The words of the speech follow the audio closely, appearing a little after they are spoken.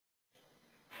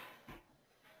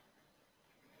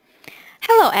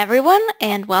Hello everyone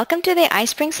and welcome to the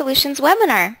iSpring Solutions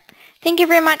webinar. Thank you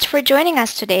very much for joining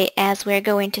us today as we're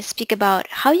going to speak about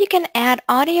how you can add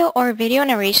audio or video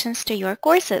narrations to your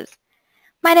courses.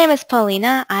 My name is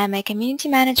Paulina, I'm a community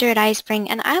manager at iSpring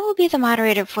and I will be the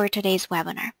moderator for today's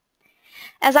webinar.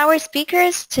 As our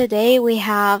speakers today we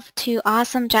have two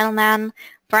awesome gentlemen,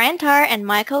 Brian Tarr and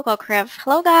Michael Kokarev.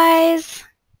 Hello guys!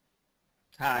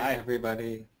 Hi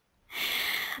everybody.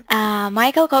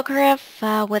 Michael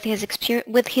Kokarev,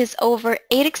 with his over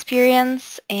 8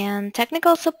 experience and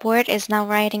technical support, is now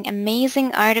writing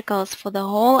amazing articles for the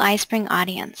whole iSpring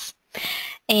audience.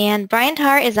 And Brian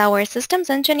Tarr is our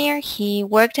systems engineer. He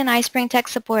worked in iSpring tech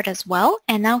support as well,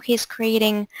 and now he's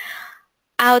creating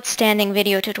outstanding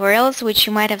video tutorials, which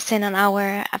you might have seen on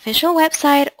our official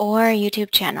website or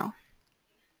YouTube channel.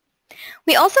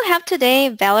 We also have today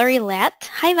Valerie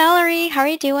Lett. Hi Valerie, how are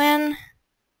you doing?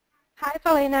 Hi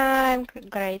Paulina, I'm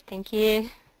great, thank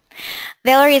you.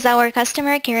 Valerie is our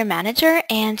customer care manager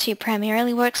and she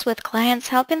primarily works with clients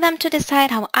helping them to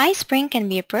decide how iSpring can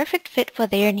be a perfect fit for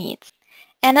their needs.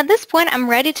 And at this point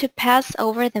I'm ready to pass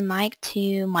over the mic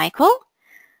to Michael.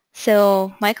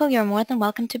 So Michael, you're more than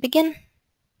welcome to begin.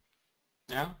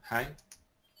 Yeah, hi.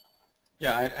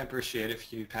 Yeah, I appreciate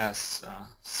if you pass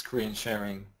screen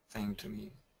sharing thing to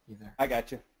me either. I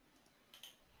got you.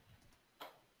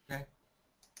 Okay.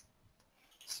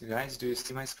 So guys, do you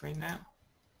see my screen now?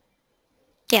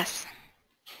 Yes.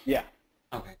 Yeah.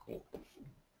 Okay, cool.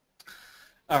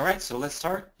 All right, so let's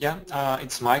start. Yeah,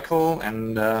 it's Michael,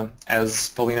 and as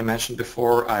Paulina mentioned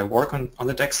before, I work on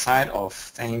the tech side of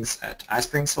things at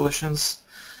iSpring Solutions.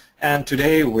 And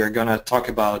today we're going to talk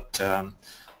about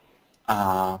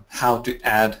how to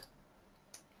add...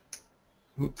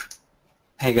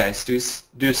 Hey guys, do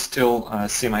you still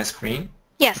see my screen?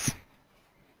 Yes.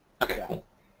 Okay, cool.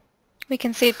 We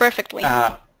can see it perfectly.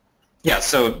 Yeah,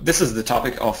 so this is the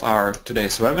topic of our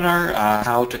today's webinar,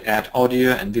 how to add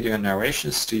audio and video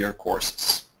narrations to your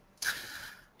courses.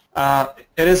 It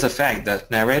is a fact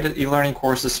that narrated e-learning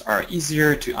courses are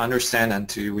easier to understand and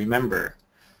to remember.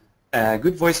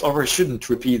 Good voiceover shouldn't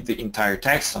repeat the entire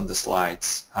text on the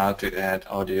slides, how to add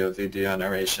audio, video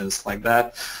narrations like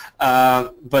that,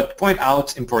 but point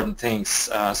out important things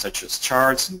such as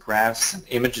charts and graphs and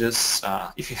images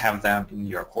if you have them in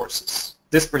your courses.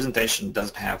 This presentation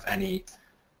doesn't have any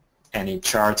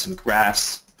charts and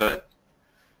graphs, but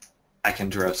I can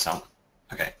draw some.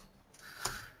 Okay.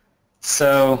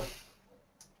 So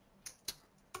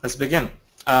let's begin.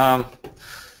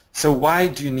 So why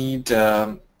do you need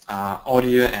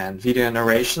audio and video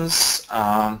narrations?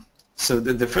 So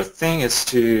the first thing is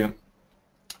to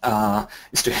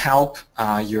help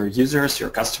your users, your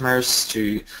customers,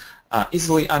 to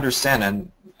easily understand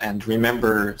and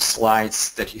remember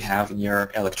slides that you have in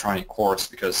your electronic course,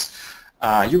 because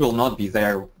you will not be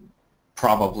there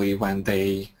probably when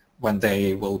they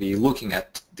will be looking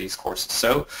at these courses.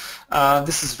 So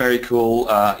this is very cool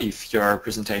if your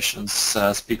presentations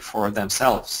speak for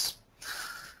themselves.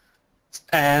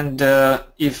 And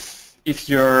if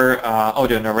your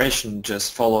audio narration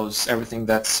just follows everything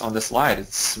that's on the slide,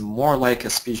 it's more like a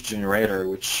speech generator,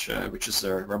 which is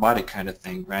a robotic kind of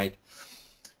thing, right?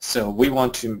 So we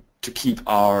want to keep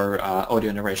our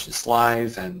audio narrations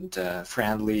live and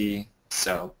friendly,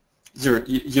 so your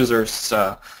users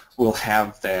will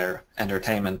have their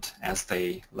entertainment as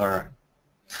they learn.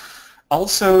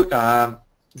 Also,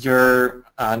 your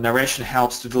narration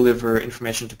helps to deliver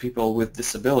information to people with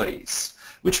disabilities,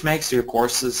 which makes your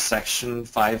courses Section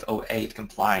 508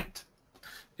 compliant.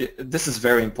 This is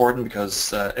very important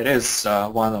because it is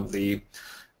one of the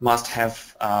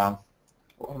must-have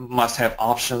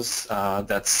options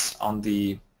that's on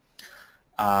the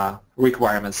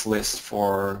requirements list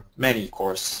for many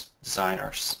course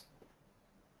designers.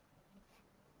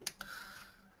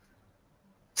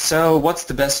 So what's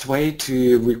the best way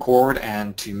to record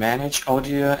and to manage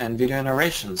audio and video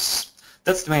narrations?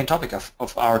 That's the main topic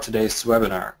of our today's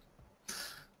webinar.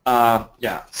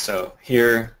 Yeah, so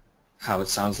here how it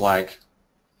sounds like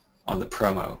on the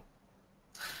promo.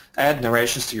 Add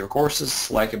narrations to your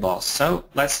courses like a boss. So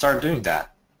let's start doing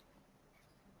that.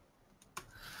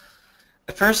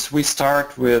 At first we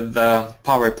start with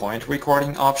PowerPoint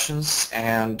recording options,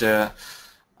 and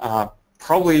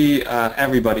probably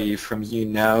everybody from you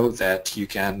know that you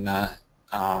can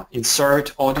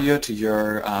insert audio to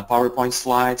your PowerPoint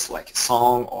slides, like a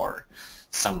song or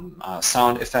some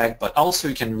sound effect, but also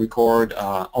you can record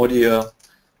audio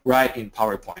right in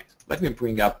PowerPoint. Let me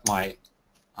bring up my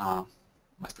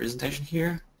my presentation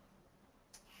here.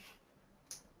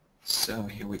 So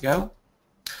here we go.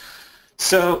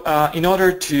 So in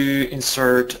order to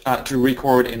to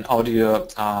record an audio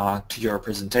to your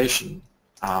presentation,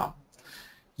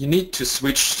 you need to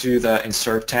switch to the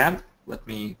Insert tab. Let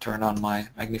me turn on my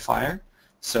magnifier.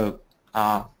 So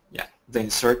yeah, the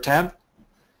Insert tab.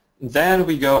 Then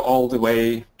we go all the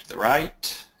way to the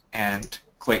right and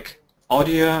click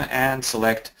Audio and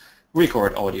select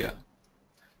Record Audio.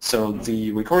 So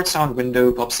the Record Sound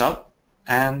window pops up,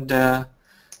 and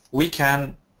we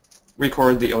can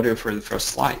record the audio for the first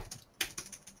slide.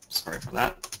 Sorry for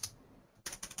that.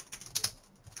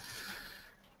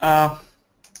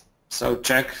 So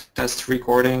check, test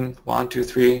recording, 1, 2,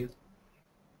 3.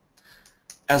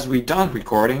 As we done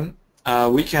recording,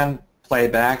 we can play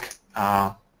back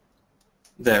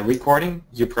the recording.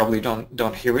 You probably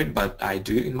don't hear it, but I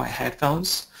do in my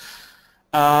headphones.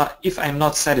 If I'm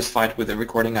not satisfied with the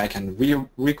recording, I can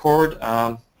re-record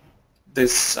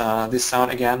this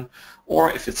sound again, or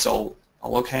if it's all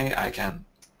okay, I can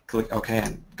click OK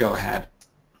and go ahead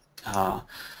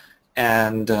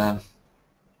and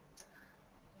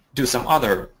do some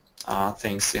other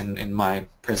things in my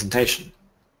presentation.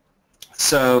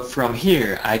 So from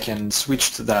here I can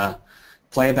switch to the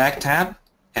Playback tab,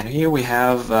 and here we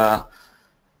have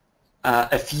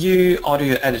a few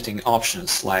audio editing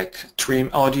options like trim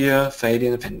audio, fade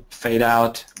in and fade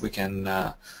out. We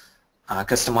can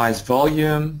customize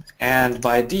volume, and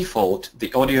by default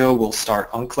the audio will start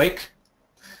on click,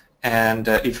 and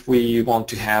if we want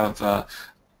to have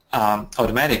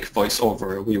automatic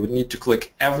voiceover, we would need to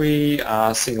click every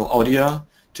single audio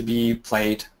to be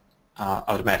played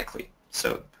automatically.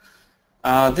 So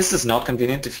this is not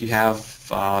convenient if you have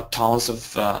tons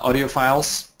of audio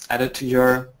files added to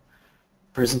your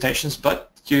presentations, but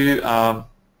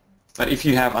if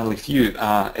you have only few,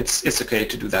 it's okay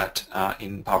to do that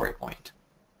in PowerPoint.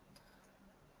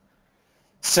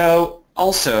 So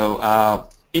also,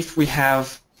 if we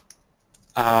have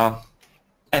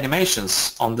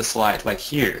animations on the slide, like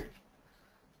here,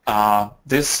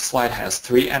 this slide has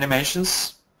 3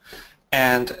 animations,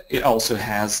 and it also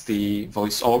has the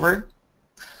voiceover.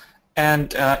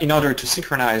 And in order to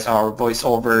synchronize our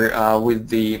voiceover with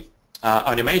the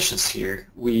animations here,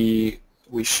 we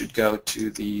should go to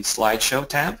the Slideshow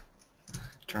tab,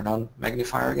 turn on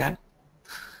magnifier again,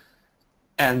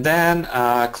 and then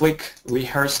click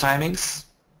Rehearse Timings.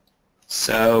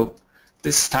 So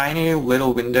this tiny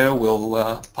little window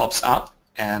will pops up,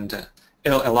 and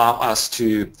it'll allow us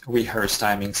to rehearse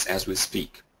timings as we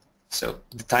speak. So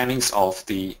the timings of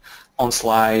the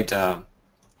on-slide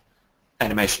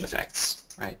animation effects,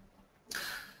 right?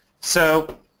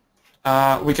 So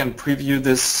we can preview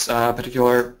this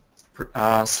particular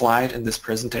slide in this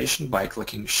presentation by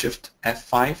clicking Shift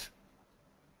F5,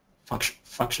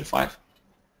 function 5.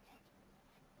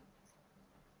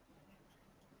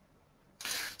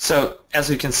 So as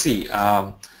you can see,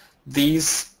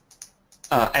 these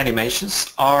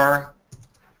animations are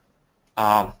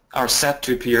set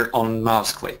to appear on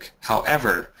mouse click.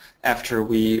 However, after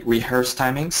we rehearse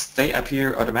timings, they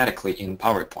appear automatically in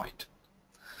PowerPoint.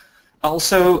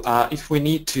 Also, if we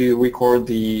need to record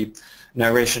the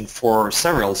narration for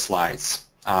several slides,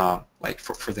 like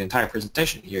for the entire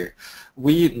presentation here,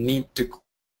 we need to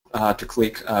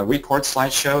click Record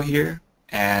Slideshow here,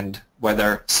 and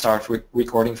whether start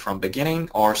recording from beginning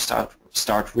or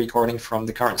start recording from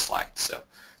the current slide. So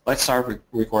let's start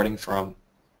recording from,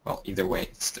 well, either way,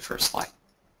 it's the first slide.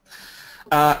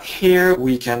 Here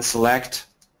we can select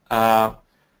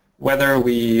whether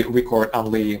we record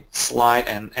only slide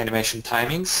and animation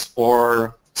timings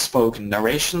or spoken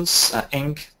narrations,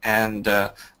 ink, and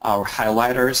our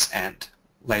highlighters and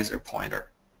laser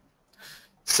pointer.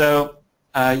 So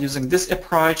using this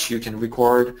approach, you can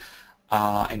record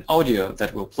an audio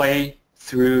that will play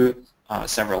through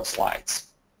several slides.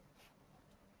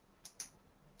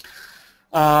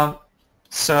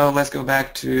 So let's go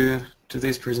back to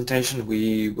this presentation.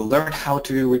 We will learn how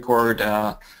to record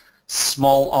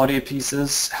small audio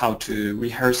pieces, how to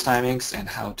rehearse timings, and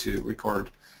how to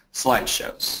record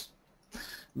slideshows.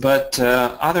 But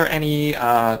are there any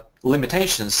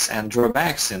limitations and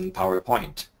drawbacks in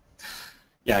PowerPoint?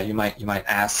 Yeah, you might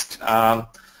ask.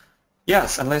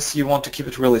 Yes, unless you want to keep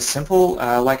it really simple,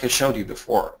 like I showed you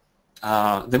before.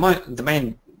 The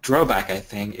main drawback, I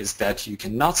think, is that you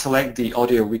cannot select the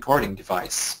audio recording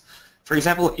device. For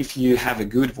example, if you have a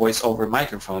good voice-over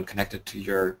microphone connected to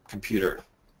your computer,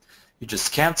 you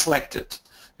just can't select it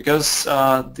because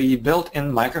the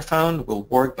built-in microphone will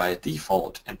work by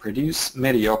default and produce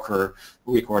mediocre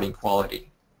recording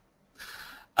quality.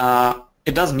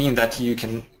 It doesn't mean that you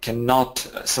cannot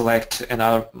select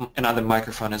another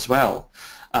microphone as well.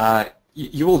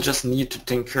 You will just need to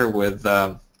tinker with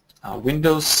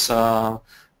Windows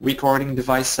recording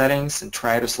device settings and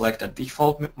try to select a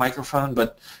default microphone,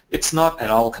 but it's not at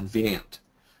all convenient.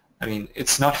 I mean,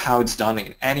 it's not how it's done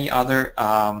in any other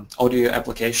audio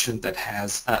application that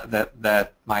has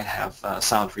that might have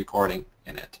sound recording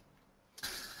in it.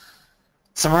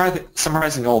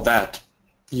 Summarizing all that,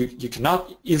 you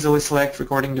cannot easily select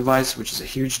recording device, which is a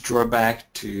huge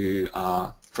drawback to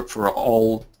for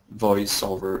all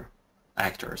voice-over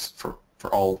actors, for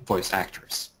all voice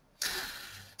actors.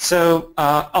 So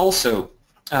also,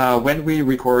 when we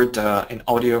record an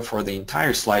audio for the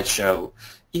entire slideshow,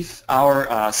 if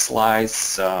our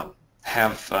slides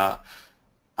have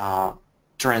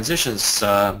transitions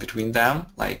between them,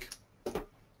 like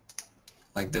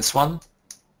this one,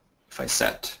 if I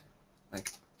set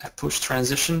like a push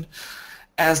transition,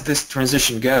 as this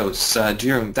transition goes,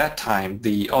 during that time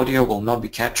the audio will not be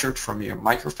captured from your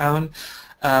microphone,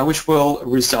 which will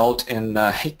result in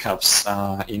hiccups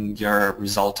in your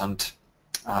resultant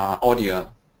audio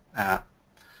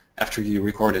after you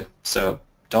record it. So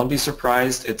don't be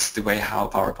surprised, it's the way how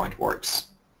PowerPoint works.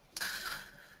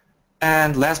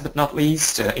 And last but not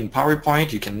least, in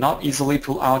PowerPoint you cannot easily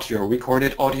pull out your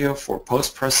recorded audio for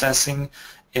post-processing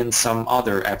in some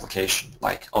other application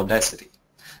like Audacity,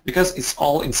 because it's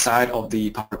all inside of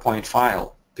the PowerPoint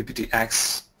file,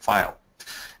 PPTX file.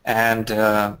 And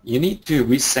you need to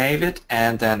resave it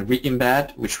and then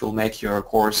re-embed, which will make your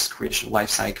course creation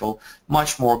lifecycle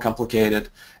much more complicated.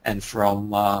 And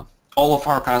from all of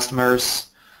our customers,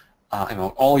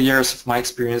 all years of my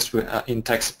experience with, in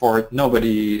tech support,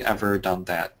 nobody ever done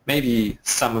that. Maybe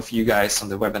some of you guys on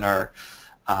the webinar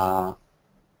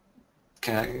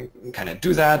can kind of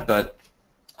do that, but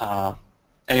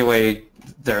anyway,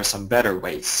 there are some better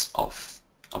ways of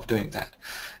doing that.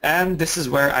 And this is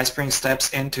where iSpring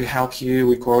steps in to help you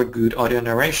record good audio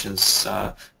narrations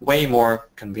way more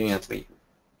conveniently.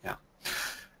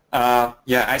 Yeah,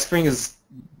 iSpring is,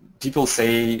 people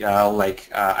say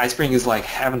iSpring is like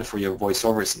heaven for your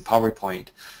voiceovers in PowerPoint.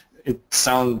 It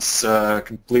sounds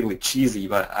completely cheesy,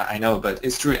 but I know, but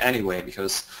it's true anyway,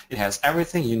 because it has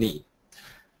everything you need.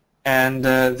 And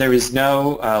there is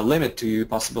no limit to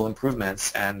possible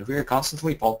improvements, and we're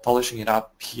constantly polishing it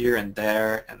up here and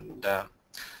there. And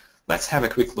let's have a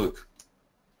quick look.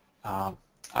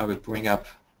 I will bring up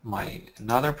my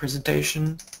another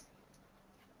presentation.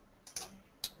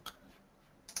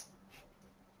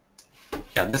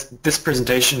 Yeah, this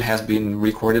presentation has been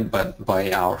recorded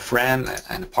by our friend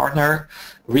and partner,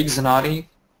 Rick Zanotti.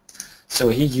 So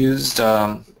he used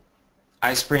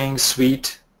iSpring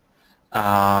Suite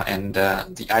and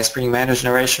the iSpring Manage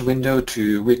Narration window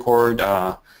to record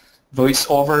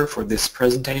voiceover for this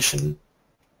presentation.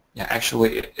 Yeah,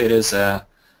 actually it is a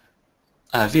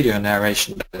video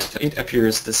narration, but it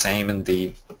appears the same in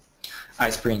the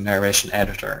iSpring narration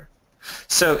editor.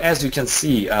 So as you can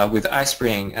see, with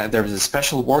iSpring, there is a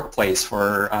special workplace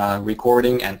for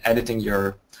recording and editing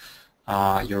your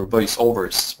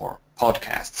voiceovers or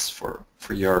podcasts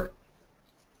for your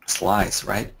slides,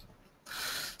 right?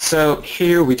 So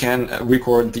here we can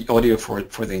record the audio for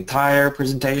the entire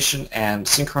presentation and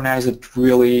synchronize it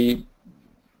really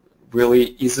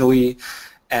easily.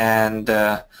 And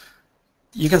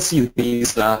you can see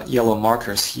these yellow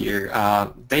markers here.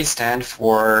 They stand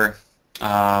for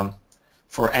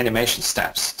animation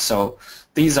steps. So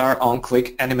these are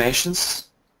on-click animations,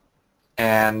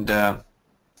 and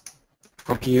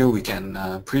from here we can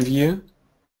preview.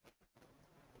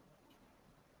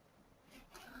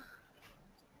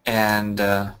 And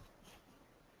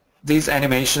these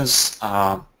animations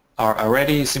are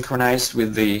already synchronized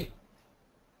with the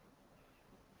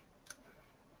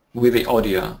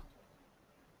audio.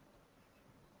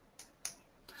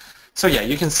 So yeah,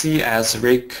 you can see as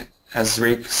Rick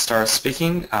starts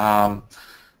speaking,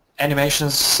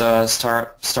 animations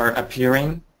start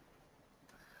appearing.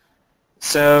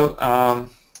 So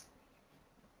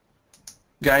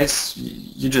guys,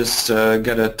 you just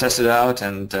gotta test it out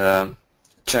and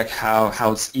check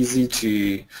how it's easy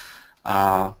to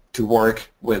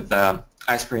work with the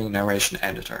iSpring narration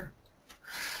editor.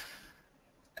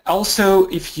 Also,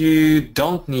 if you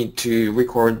don't need to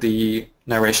record the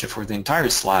narration for the entire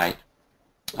slide,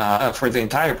 for the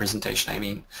entire presentation, I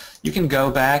mean, you can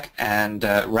go back and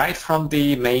right from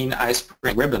the main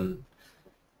iSpring ribbon,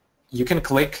 you can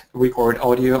click record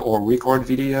audio or record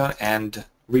video and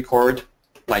record,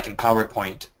 like in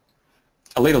PowerPoint,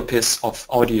 a little piece of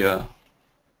audio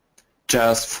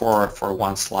just for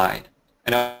one slide,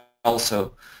 and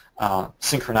also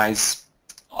synchronize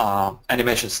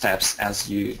animation steps as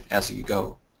you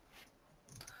go.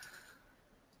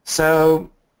 So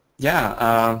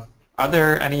yeah, Are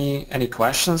there any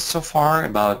questions so far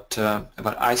about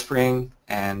iSpring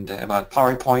and about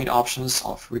PowerPoint options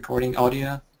of recording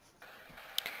audio?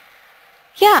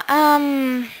 Yeah,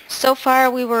 so far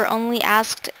we were only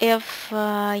asked if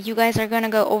you guys are going to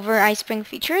go over iSpring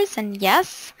features, and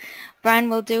yes, Brian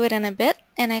will do it in a bit,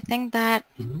 and I think that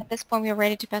Mhm. at this point we're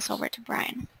ready to pass over to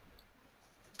Brian.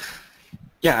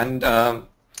 Yeah, and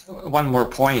one more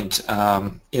point.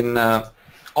 In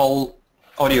all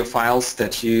audio files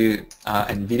that you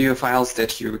and video files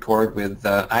that you record with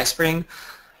iSpring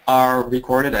are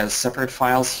recorded as separate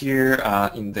files here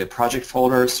in the project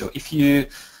folder. So if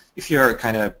you're a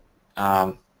kind of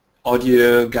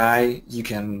audio guy, you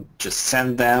can just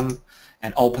send them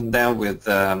and open them with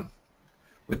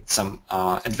some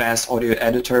advanced audio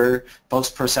editor,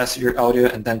 post-process your audio,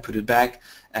 and then put it back,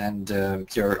 and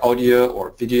your audio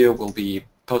or video will be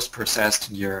post-processed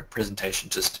in your presentation.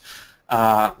 Just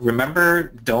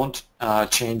remember, don't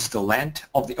change the length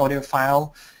of the audio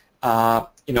file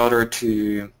in order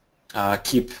to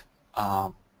keep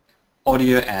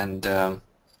audio and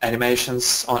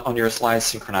animations on your slides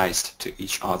synchronized to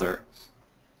each other.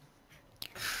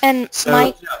 And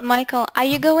So, Michael, are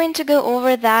you going to go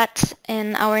over that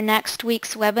in our next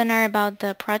week's webinar about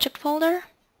the project folder?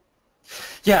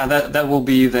 yeah, that will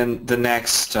be then the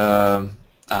next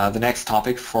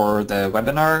topic for the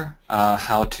webinar,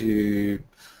 how to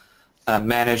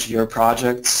manage your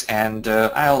projects, and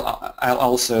I'll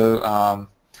also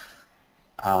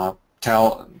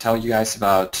tell you guys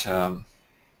about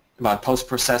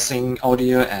post-processing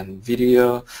audio and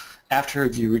video after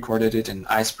you recorded it in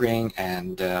iSpring,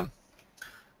 and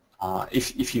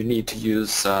if you need to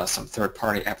use some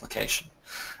third-party application.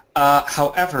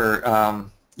 However,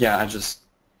 yeah, I just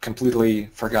completely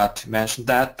forgot to mention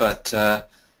that, but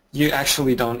you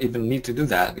actually don't even need to do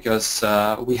that, because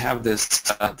we have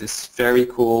this very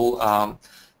cool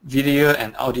video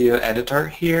and audio editor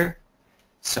here.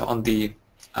 So on the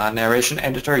narration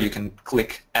editor, you can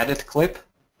click Edit Clip,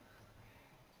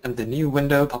 and the new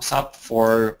window pops up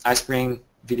for iSpring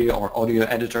video or audio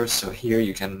editor. So here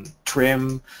you can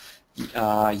trim,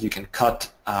 you can cut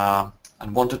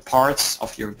unwanted parts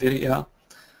of your video.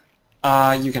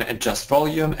 You can adjust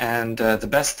volume, and the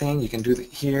best thing you can do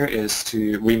here is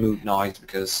to remove noise,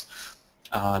 because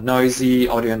noisy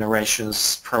audio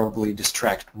narrations probably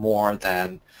distract more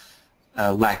than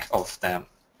lack of them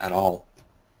at all.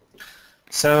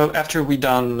 So after we're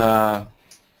done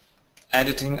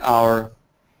editing our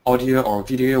audio or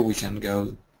video, we can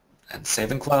go and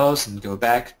save and close and go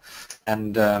back,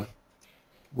 and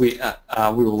we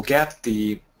will get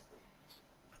the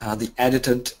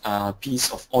edited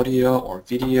piece of audio or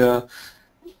video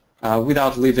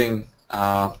without leaving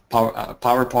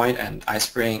PowerPoint and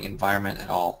iSpring environment at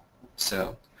all.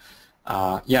 So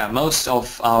yeah, most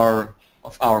of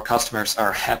our customers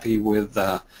are happy with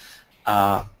the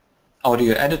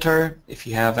audio editor. If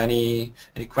you have any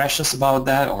questions about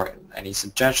that or any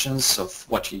suggestions of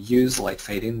what you use, like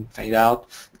fade in, fade out,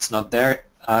 it's not there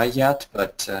yet,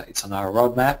 but it's on our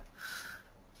roadmap.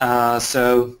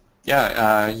 So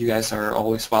yeah, you guys are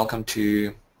always welcome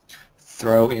to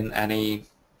throw in any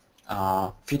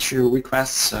feature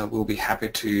requests. We'll be happy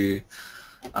to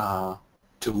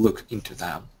look into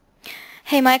them.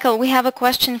 Hey Michael, we have a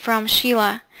question from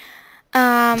Sheila.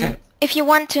 Okay. If you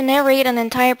want to narrate an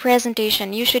entire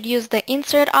presentation, you should use the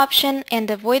Insert option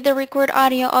and avoid the Record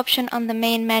Audio option on the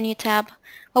main menu tab.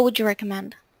 What would you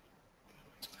recommend?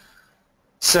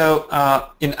 So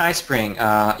in iSpring,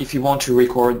 if you want to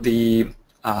record the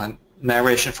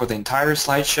narration for the entire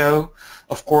slideshow,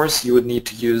 of course you would need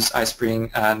to use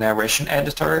iSpring narration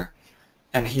editor,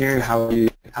 and here how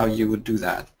you would do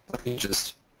that. Let me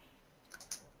just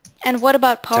And what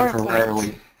about PowerPoint?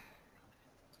 temporarily.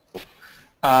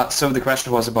 So the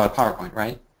question was about PowerPoint,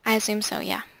 right? I assume so,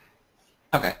 yeah.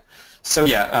 Okay. So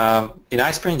yeah, in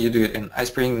iSpring you do it in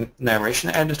iSpring narration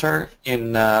editor.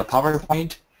 In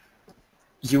PowerPoint,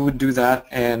 you would do that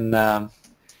in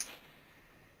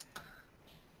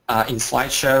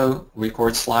slideshow,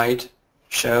 record slide,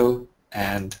 show,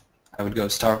 and I would go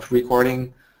start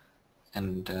recording.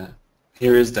 And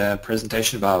here is the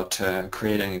presentation about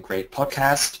creating a great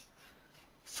podcast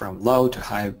from low to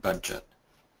high budget.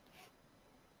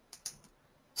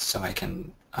 So I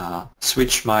can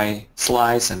switch my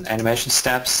slides and animation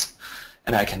steps,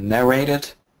 and I can narrate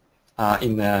it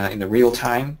in the real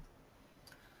time.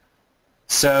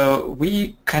 So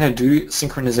we kind of do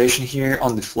synchronization here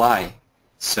on the fly.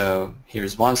 So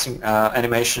here's one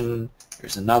animation,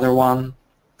 here's another one,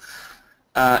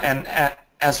 and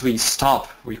as we stop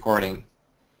recording,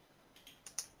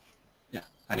 yeah,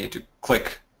 I need to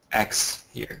click X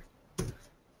here.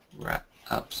 Right,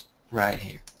 oops, right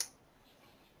here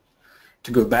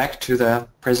to go back to the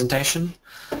presentation,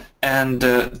 and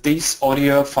this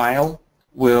audio file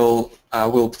will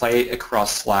play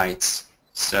across slides.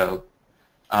 So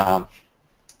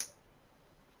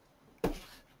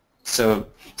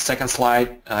second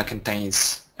slide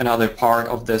contains another part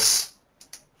of this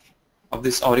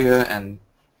audio, and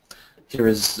here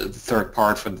is the third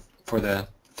part for the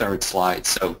third slide.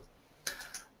 So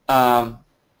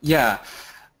yeah,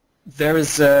 there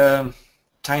is a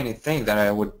tiny thing that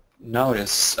I would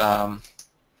notice.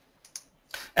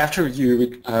 After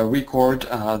you record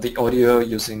the audio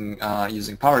using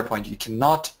PowerPoint, you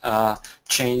cannot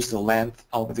change the length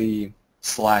of the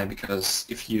slide, because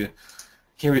if you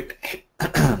here it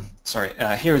sorry,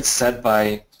 here it's set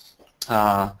by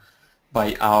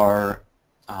our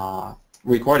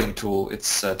recording tool.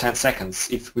 It's 10 seconds.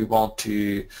 If we want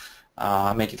to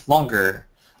make it longer,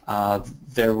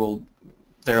 there will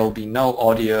be no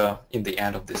audio in the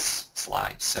end of this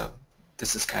slide. So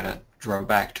this is kind of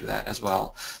drawback to that as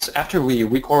well. So after we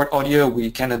record audio, we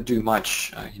cannot do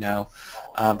much, you know.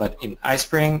 But in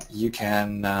iSpring, you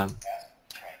can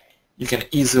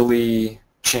easily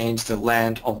change the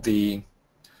length of the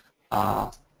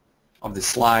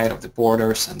slide, of the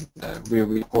borders, and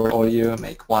re-record audio,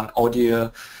 make one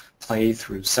audio play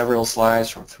through several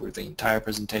slides or through the entire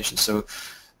presentation. So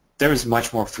there is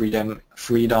much more freedom,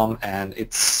 and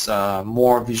it's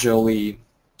more visually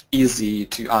easy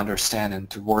to understand and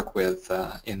to work with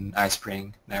in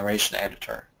iSpring narration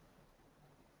editor.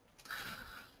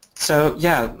 So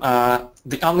yeah,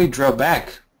 the only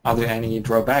drawback, are there any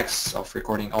drawbacks of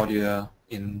recording audio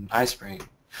in iSpring?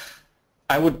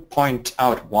 I would point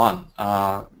out one,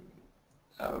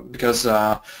 because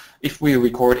if we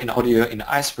record an audio in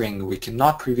iSpring, we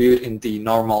cannot preview it in the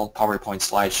normal PowerPoint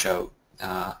slideshow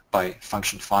by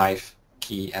function 5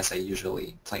 key, as I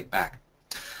usually play back.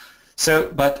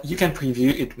 So, but you can preview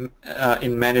it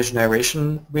in Manage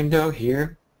Narration window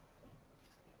here.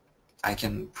 I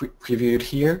can preview it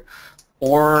here,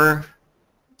 or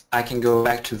I can go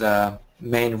back to the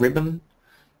main ribbon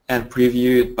and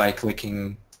preview it by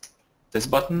clicking this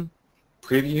button,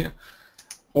 Preview,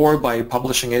 or by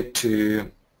publishing it to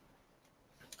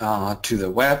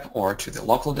the web or to the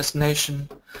local destination.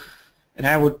 And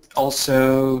I would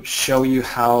also show you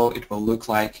how it will look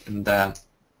like in the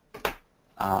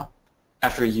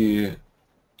after you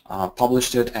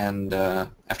published it and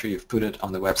after you've put it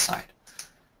on the website.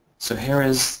 So here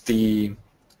is the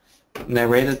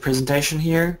narrated presentation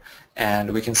here,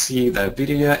 and we can see the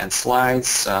video and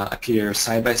slides appear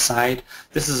side by side.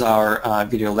 This is our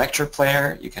video lecture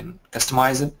player. You can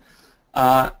customize it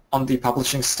on the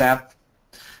publishing step,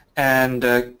 and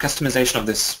customization of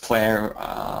this player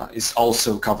is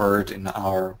also covered in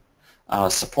our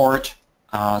support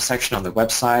section on the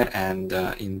website and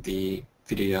in the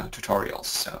video tutorials.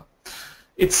 So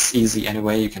it's easy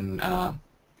anyway. You can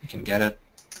get it.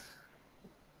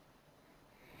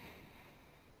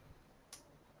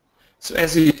 So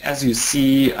as you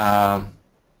see, there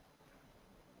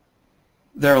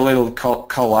are little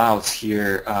call outs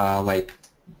here, like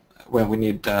when we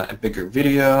need a bigger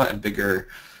video, a bigger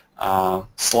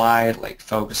slide, like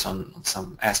focus on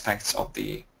some aspects of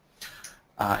the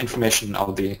information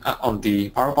of the on the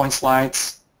PowerPoint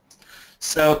slides.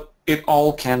 So it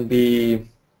all can be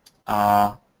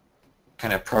kind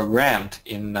of programmed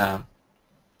in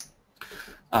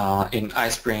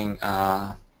iSpring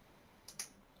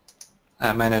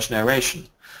Manage Narration,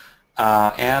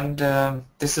 and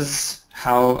this is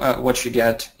how what you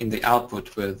get in the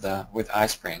output with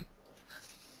iSpring.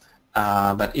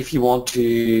 But if you want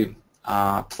to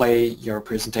play your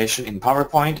presentation in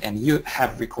PowerPoint and you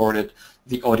have recorded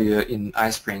the audio in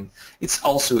iSpring, it's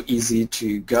also easy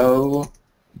to go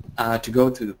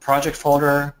to the project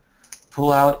folder,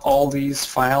 pull out all these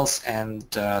files, and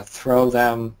throw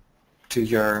them to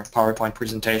your PowerPoint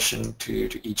presentation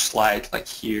to each slide. Like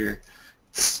here,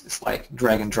 it's like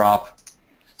drag and drop.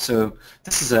 So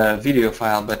this is a video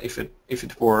file, but if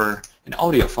it were an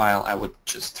audio file, I would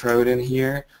just throw it in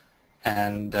here,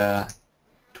 and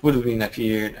it would have been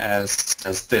appeared as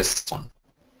this one,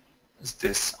 as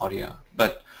this audio.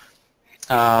 But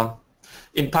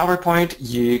in PowerPoint,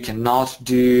 you cannot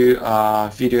do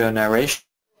video narration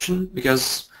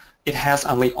because it has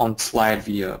only on-slide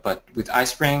video. But with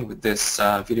iSpring, with this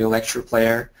video lecture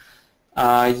player,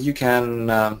 you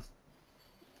can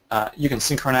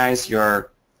synchronize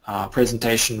your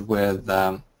presentation with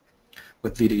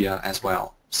video as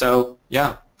well. So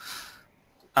yeah,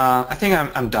 I think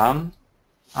I'm done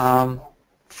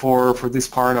for this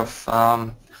part of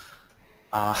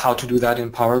how to do that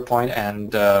in PowerPoint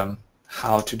and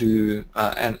how to do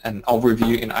an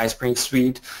overview in iSpring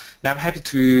Suite. Now I'm happy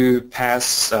to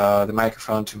pass the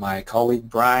microphone to my colleague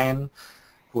Brian,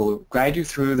 who will guide you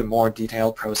through the more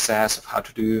detailed process of how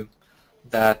to do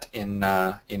that in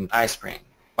iSpring.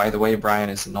 By the way, Brian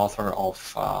is an author of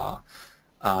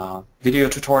video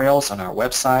tutorials on our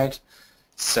website,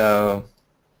 so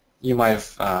you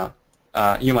might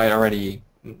already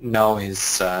know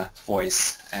his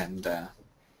voice. And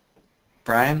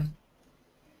Brian?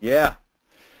 Yeah.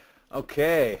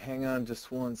 Okay, hang on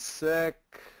just one sec.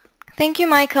 Thank you,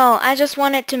 Michael. I just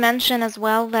wanted to mention as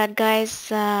well that,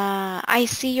 guys, I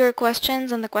see your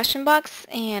questions in the question box,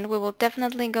 and we will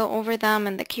definitely go over them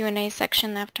in the Q&A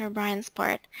section after Brian's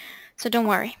part. So don't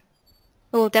worry.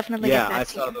 We will definitely get back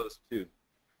to you. Yeah, I saw those too.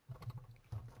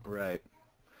 Right.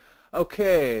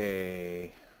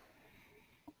 Okay.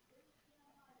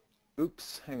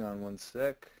 Oops, hang on one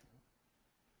sec.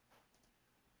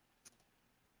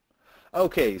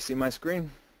 Okay, you see my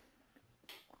screen?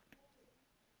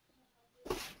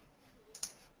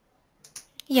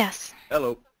 Yes.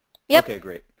 Hello. Yep. Okay,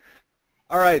 great.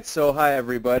 All right, so hi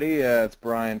everybody. It's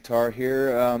Brian Tarr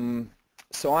here.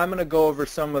 So I'm going to go over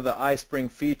some of the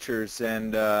iSpring features,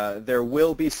 and there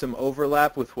will be some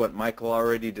overlap with what Michael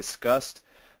already discussed,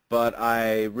 but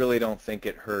I really don't think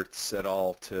it hurts at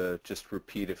all to just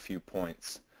repeat a few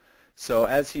points. So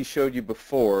as he showed you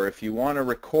before, if you want to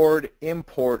record,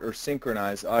 import, or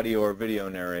synchronize audio or video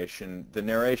narration, the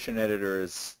narration editor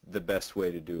is the best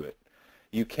way to do it.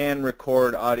 You can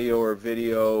record audio or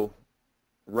video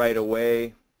right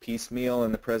away, piecemeal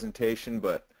in the presentation,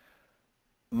 but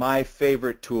my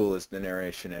favorite tool is the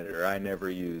narration editor. I never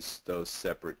use those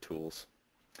separate tools.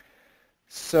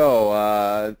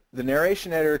 So the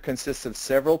narration editor consists of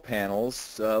several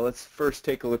panels. Let's first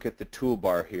take a look at the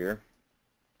toolbar here.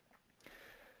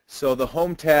 So the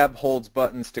Home tab holds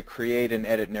buttons to create and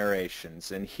edit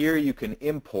narrations, and here you can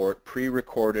import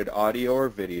pre-recorded audio or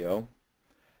video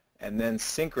and then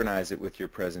synchronize it with your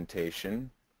presentation,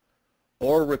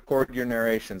 or record your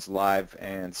narrations live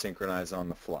and synchronize on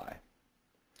the fly.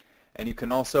 And you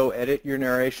can also edit your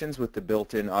narrations with the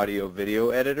built-in audio-video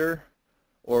editor,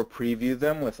 or preview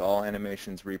them with all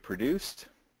animations reproduced.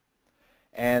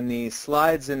 And the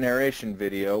slides and narration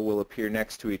video will appear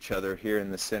next to each other here in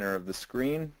the center of the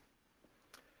screen.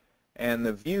 And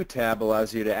the View tab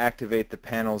allows you to activate the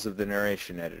panels of the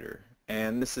narration editor.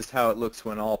 And this is how it looks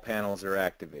when all panels are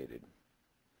activated.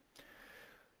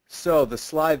 So the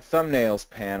Slide Thumbnails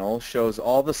panel shows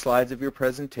all the slides of your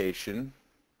presentation,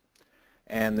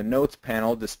 and the Notes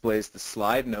panel displays the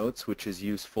slide notes, which is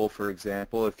useful, for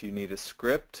example, if you need a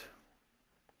script.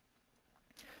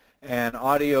 And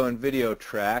audio and video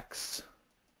tracks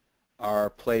are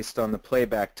placed on the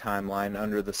playback timeline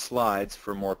under the slides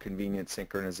for more convenient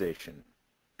synchronization.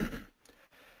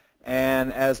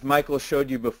 And as Michael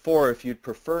showed you before, if you'd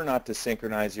prefer not to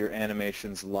synchronize your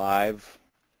animations live,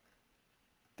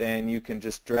 then you can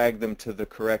just drag them to the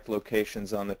correct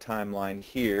locations on the timeline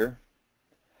here.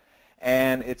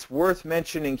 And it's worth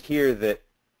mentioning here that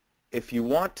if you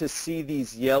want to see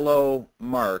these yellow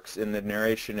marks in the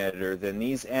narration editor, then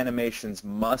these animations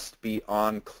must be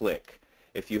on click.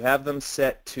 If you have them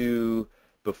set to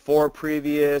before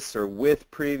previous or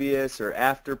with previous or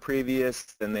after previous,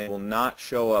 then they will not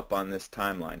show up on this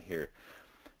timeline here.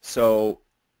 So,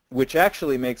 which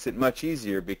actually makes it much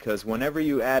easier, because whenever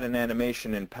you add an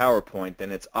animation in PowerPoint,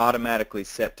 then it's automatically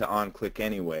set to on click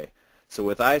anyway. So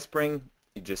with iSpring,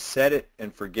 you just set it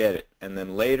and forget it, and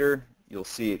then later you'll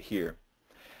see it here.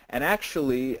 And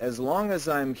actually, as long as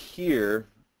I'm here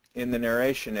in the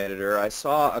narration editor, I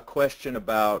saw a question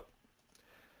about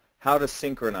how to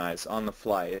synchronize on the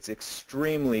fly. It's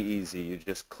extremely easy. You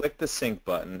just click the sync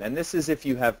button, and this is if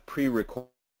you have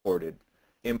pre-recorded,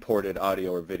 imported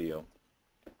audio or video.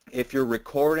 If you're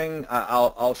recording,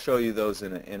 I'll show you those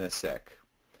in a sec.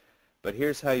 But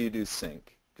here's how you do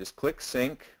sync. Just click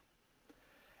sync,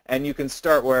 and you can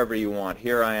start wherever you want.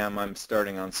 Here I'm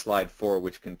starting on slide 4,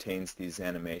 which contains these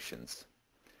animations.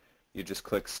 You just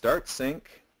click start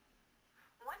sync,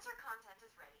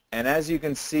 and as you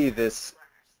can see, this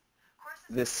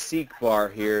seek bar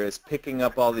here is picking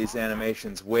up all these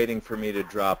animations, waiting for me to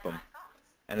drop them.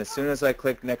 And as soon as I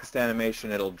click next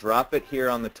animation, it'll drop it here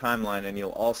on the timeline, and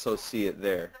you'll also see it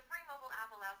there.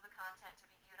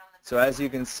 So as you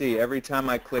can see, every time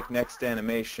I click next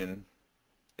animation,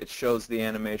 it shows the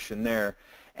animation there.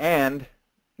 And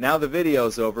now the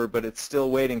video's over, but it's still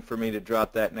waiting for me to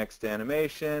drop that next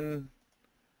animation.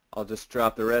 I'll just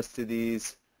drop the rest of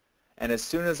these. And as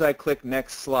soon as I click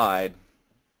next slide,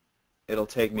 it'll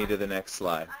take me to the next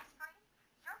slide.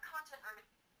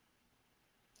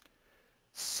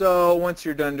 So once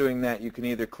you're done doing that, you can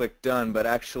either click Done, but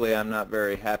actually I'm not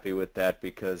very happy with that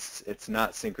because it's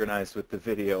not synchronized with the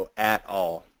video at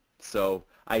all. So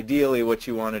ideally what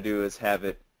you want to do is have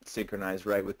it synchronized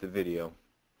right with the video.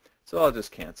 So I'll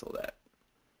just cancel that.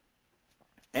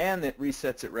 And it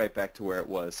resets it right back to where it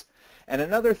was. And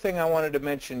another thing I wanted to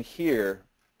mention here,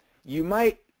 you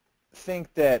might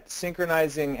think that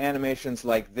synchronizing animations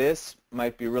like this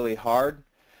might be really hard,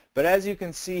 but as you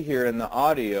can see here in the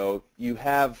audio, you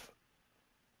have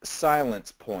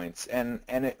silence points, and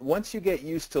once you get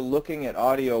used to looking at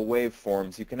audio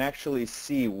waveforms, you can actually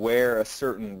see where a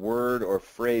certain word or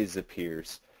phrase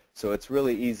appears. So it's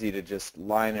really easy to just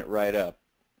line it right up.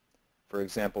 For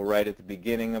example, right at the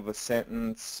beginning of a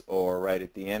sentence or right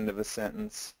at the end of a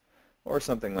sentence or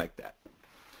something like that.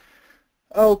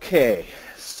 Okay,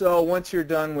 so once you're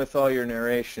done with all your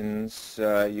narrations,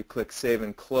 you click Save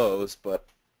and Close, but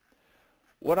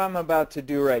what I'm about to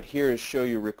do right here is show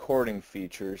you recording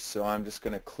features, so I'm just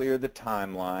going to clear the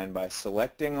timeline by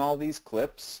selecting all these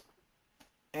clips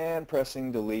and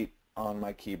pressing Delete on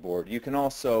my keyboard. You can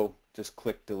also just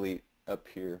click Delete up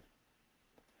here.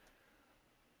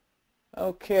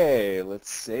 Okay, let's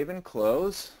save and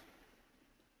close.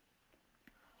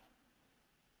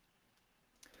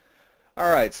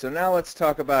 Alright, so now let's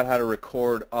talk about how to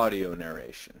record audio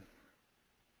narration.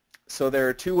 So there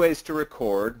are two ways to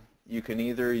record. You can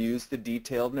either use the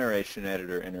detailed narration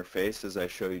editor interface as I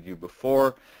showed you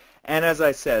before, and as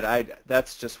I said,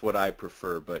 that's just what I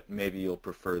prefer, but maybe you'll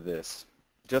prefer this.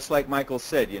 Just like Michael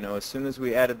said, you know, as soon as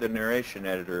we added the narration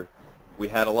editor, we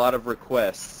had a lot of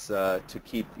requests to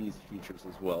keep these features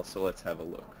as well, so let's have a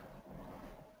look.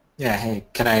 Yeah, hey,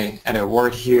 can I add a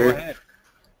word Go here? ahead.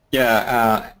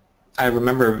 Yeah, I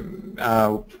remember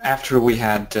after we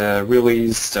had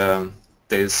released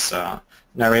this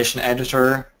narration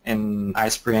editor in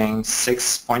iSpring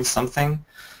 6 point something,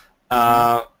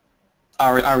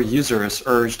 our users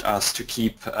urged us to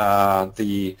keep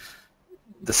the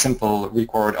simple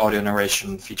record audio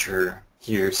narration feature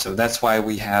here. So that's why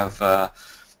we have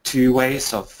two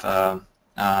ways of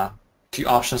two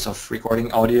options of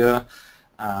recording audio,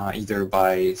 either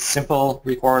by simple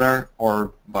recorder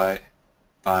or by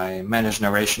managed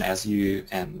narration as you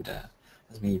and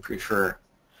as me prefer.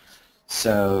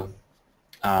 So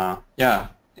yeah,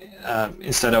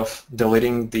 instead of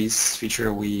deleting this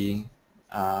feature, we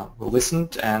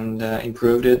listened and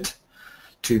improved it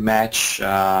to match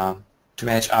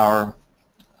our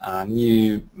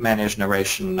new managed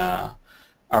narration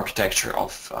architecture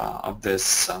of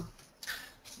this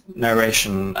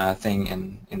narration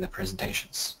thing in the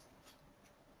presentations.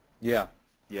 Yeah,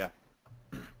 yeah.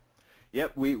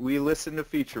 Yep, we listen to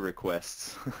feature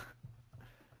requests.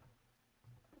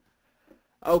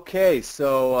 Okay,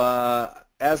 so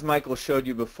as Michael showed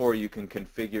you before, you can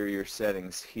configure your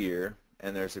settings here,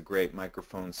 and there's a great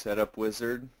microphone setup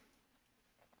wizard.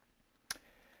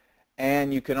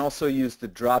 And you can also use the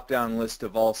drop-down list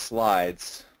of all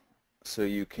slides, so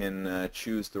you can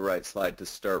choose the right slide to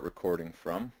start recording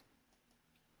from.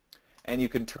 And you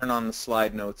can turn on the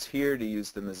slide notes here to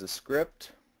use them as a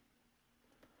script.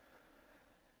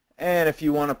 And if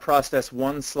you want to process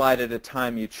one slide at a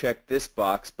time, you check this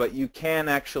box, but you can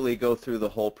actually go through the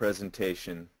whole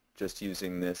presentation just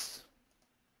using this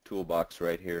toolbox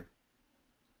right here.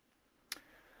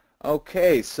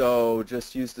 Okay, so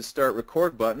just use the Start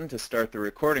Record button to start the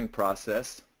recording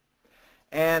process.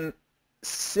 And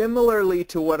similarly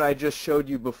to what I just showed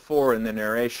you before in the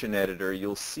narration editor,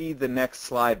 you'll see the next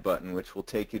slide button, which will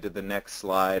take you to the next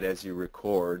slide as you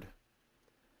record.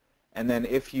 And then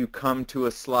if you come to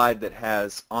a slide that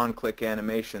has on-click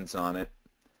animations on it,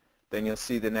 then you'll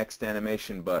see the next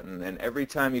animation button. And every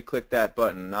time you click that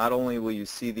button, not only will you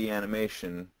see the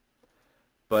animation,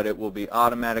 but it will be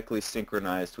automatically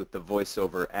synchronized with the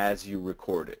voiceover as you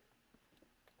record it.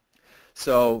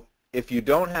 So if you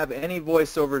don't have any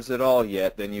voiceovers at all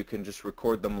yet, then you can just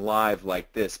record them live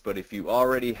like this. But if you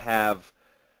already have,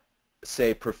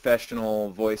 say, professional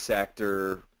voice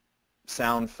actor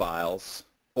sound files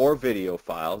or video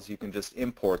files, you can just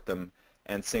import them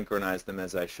and synchronize them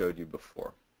as I showed you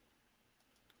before.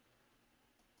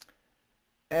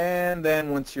 And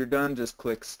then once you're done, just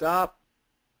click Stop,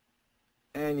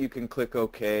 and you can click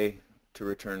OK to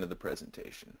return to the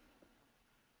presentation.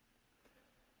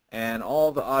 And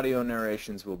all the audio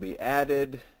narrations will be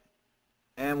added,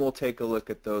 and we'll take a look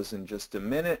at those in just a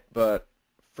minute, but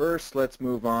first let's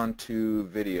move on to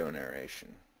video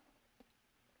narration.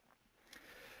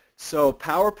 So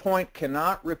PowerPoint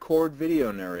cannot record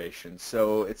video narration,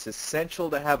 so it's essential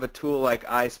to have a tool like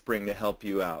iSpring to help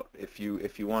you out. If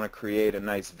you want to create a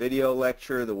nice video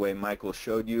lecture the way Michael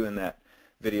showed you in that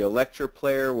video lecture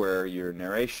player where your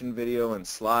narration video and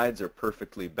slides are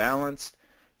perfectly balanced,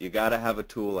 you got to have a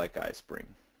tool like iSpring.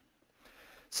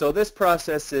 So this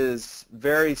process is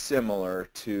very similar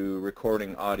to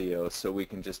recording audio, so we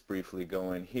can just briefly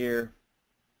go in here.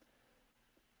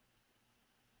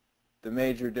 The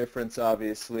major difference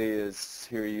obviously is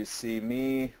here you see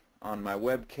me on my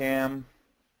webcam,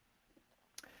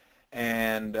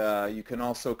 and you can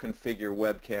also configure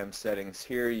webcam settings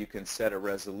here. You can set a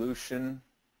resolution.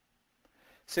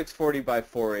 640 by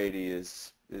 480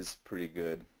 is pretty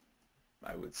good,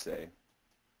 I would say.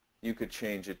 You could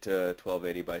change it to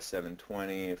 1280 by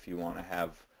 720 if you want to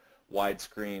have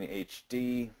widescreen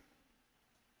HD.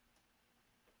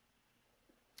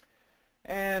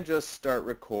 And just start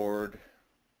record.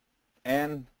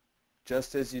 And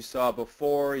just as you saw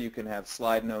before, you can have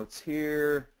slide notes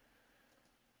here,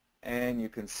 and you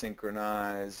can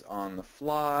synchronize on the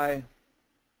fly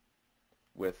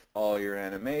with all your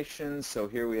animations. So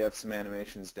here we have some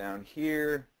animations down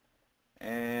here,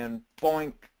 and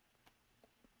boink,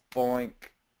 boink,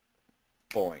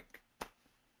 boink.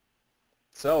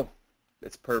 So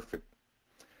it's perfect.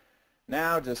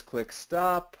 Now just click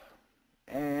stop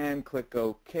and click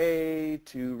OK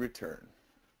to return.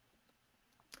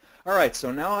 Alright,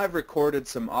 so now I've recorded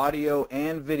some audio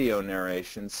and video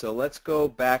narration, so let's go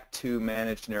back to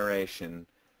Manage Narration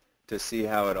to see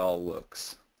how it all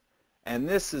looks. And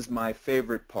this is my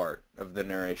favorite part of the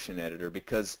narration editor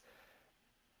because,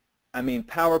 I mean,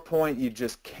 PowerPoint, you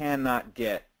just cannot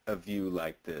get a view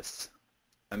like this.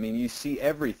 I mean, you see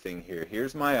everything here.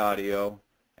 Here's my audio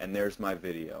and there's my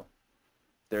video.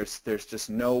 There's just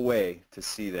no way to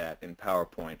see that in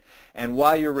PowerPoint. And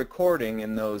while you're recording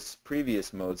in those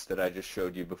previous modes that I just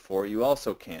showed you before, you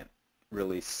also can't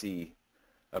really see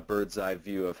a bird's eye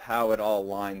view of how it all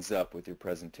lines up with your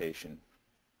presentation.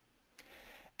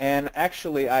 And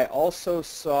actually, I also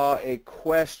saw a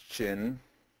question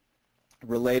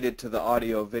related to the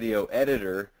audio-video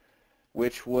editor,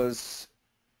 which was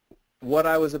what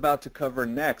I was about to cover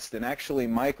next. And actually,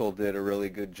 Michael did a really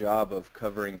good job of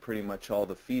covering pretty much all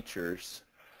the features.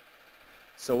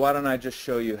 So why don't I just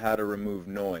show you how to remove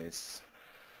noise.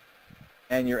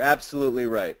 And you're absolutely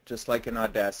right. Just like in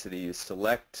Audacity, you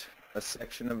select a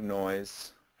section of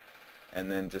noise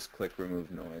and then just click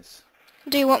Remove Noise.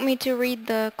 Do you want me to read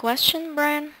the question,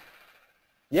 Brian?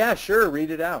 Yeah, sure. Read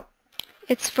it out.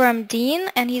 It's from Dean,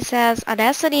 and he says,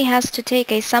 Audacity has to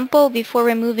take a sample before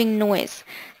removing noise.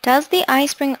 Does the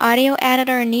iSpring audio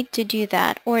editor need to do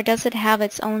that, or does it have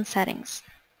its own settings?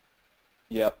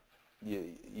 Yep,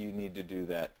 you need to do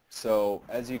that. So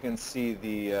as you can see,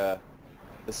 the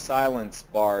silence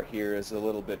bar here is a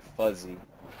little bit fuzzy.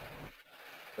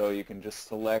 So you can just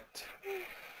select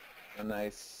a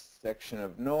nice section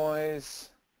of noise.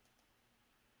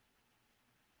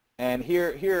 And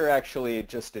here are actually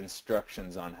just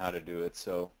instructions on how to do it,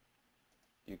 so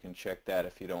you can check that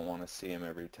if you don't want to see them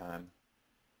every time.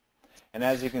 And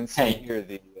as you can see here,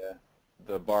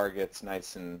 the bar gets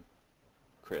nice and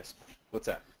crisp. What's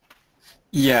that?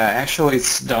 Yeah, actually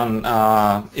it's done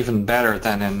even better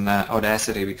than in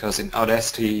Audacity, because in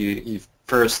Audacity you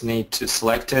first need to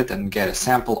select it and get a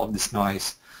sample of this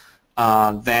noise.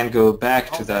 Then go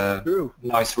back to the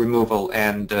noise removal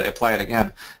and apply it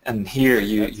again. And here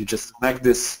you just select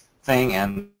this thing,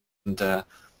 and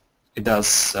it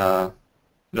does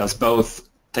both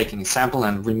taking a sample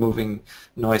and removing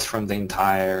noise from the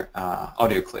entire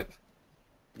audio clip.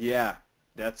 Yeah,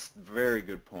 that's a very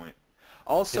good point.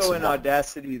 Also in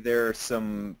Audacity there are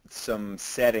some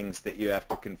settings that you have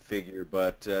to configure,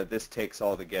 but this takes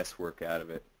all the guesswork out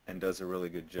of it and does a really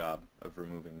good job of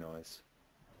removing noise.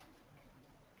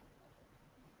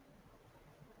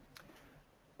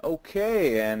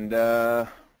 Okay, and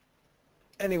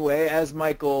anyway, as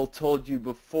Michael told you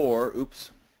before,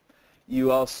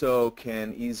 you also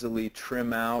can easily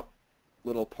trim out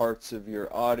little parts of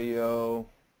your audio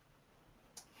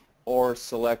or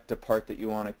select a part that you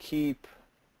want to keep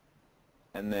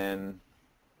and then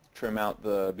trim out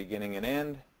the beginning and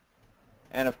end.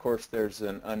 And of course there's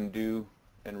an undo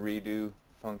and redo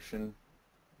function.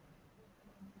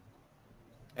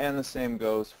 And the same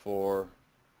goes for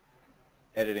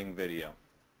editing video.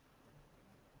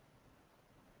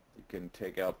 You can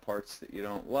take out parts that you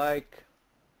don't like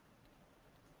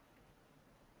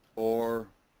or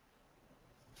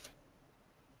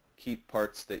keep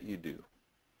parts that you do.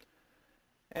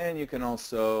 And you can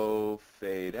also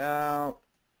fade out,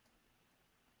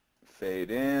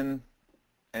 fade in,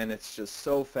 and it's just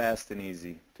so fast and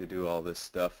easy to do all this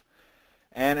stuff.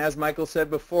 And as Michael said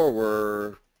before,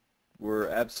 we're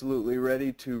absolutely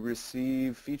ready to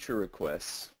receive feature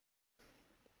requests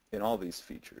in all these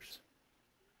features.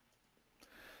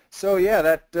 So yeah,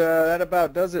 that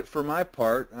about does it for my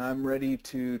part. I'm ready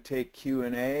to take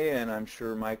Q&A, and I'm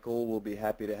sure Michael will be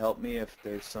happy to help me if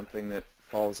there's something that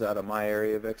falls out of my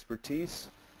area of expertise.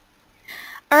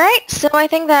 All right, so I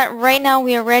think that right now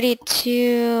we are ready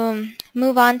to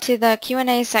move on to the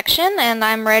Q&A section, and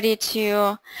I'm ready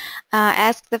to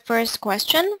ask the first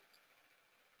question.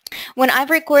 When I've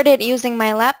recorded using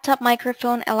my laptop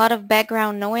microphone, a lot of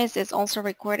background noise is also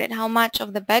recorded. How much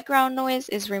of the background noise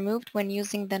is removed when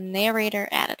using the narrator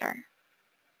editor?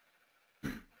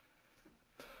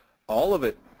 All of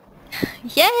it.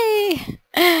 Yay!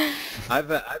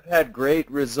 I've had great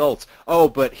results. Oh,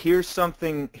 but here's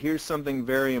something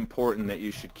very important that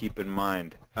you should keep in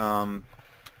mind.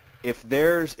 If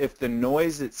the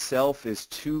noise itself is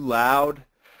too loud,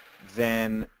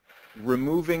 then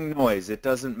removing noise, it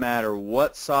doesn't matter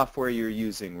what software you're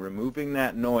using, removing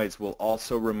that noise will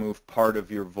also remove part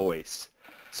of your voice.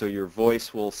 So your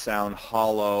voice will sound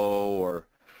hollow or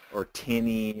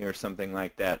tinny or something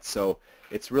like that. So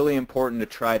it's really important to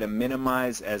try to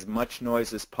minimize as much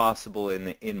noise as possible in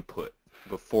the input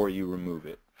before you remove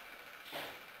it.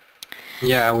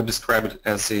 Yeah, I would describe it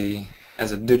as a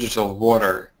digital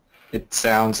water. It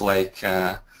sounds like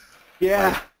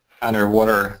like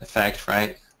underwater effect,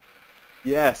 right?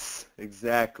 Yes,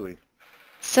 exactly.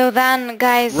 So then,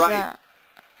 guys, Right.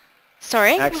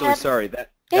 Sorry? Actually, sorry, that's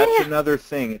another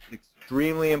thing. It's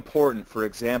extremely important. For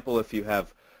example, if you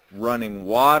have running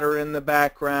water in the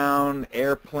background,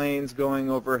 airplanes going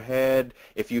overhead.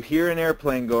 If you hear an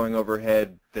airplane going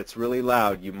overhead that's really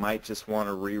loud, you might just want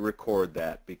to re-record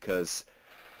that because,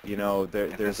 you know,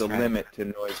 there's a limit to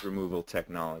noise removal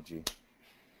technology.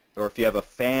 Or if you have a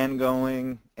fan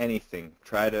going, anything,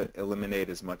 try to eliminate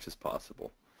as much as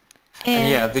possible. And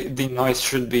yeah, the noise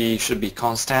should be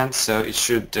constant, so it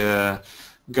should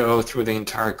go through the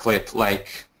entire clip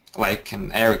like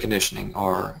an air conditioning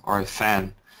or a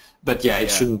fan. But yeah,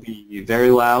 it shouldn't be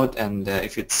very loud, and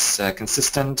if it's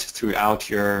consistent throughout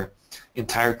your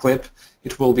entire clip,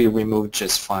 it will be removed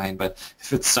just fine. But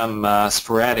if it's some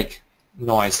sporadic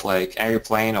noise like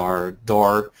airplane or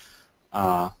door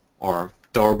or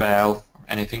doorbell or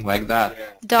anything like that,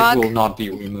 Dog. it will not be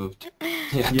removed.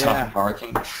 Dog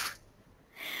barking.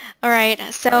 All right,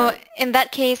 so in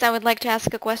that case, I would like to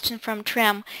ask a question from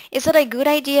Trem. Is it a good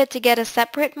idea to get a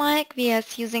separate mic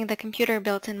vs. using the computer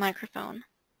built-in microphone?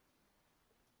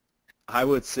 I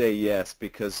would say yes,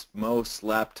 because most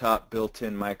laptop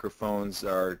built-in microphones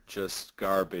are just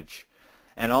garbage.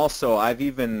 And also, I've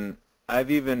even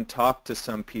talked to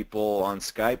some people on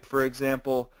Skype, for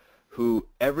example, who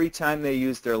every time they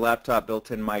used their laptop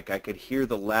built-in mic, I could hear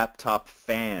the laptop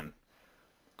fan.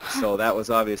 So that was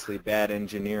obviously bad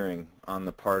engineering on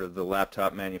the part of the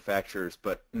laptop manufacturers.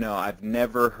 But no, I've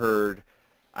never heard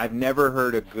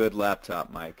a good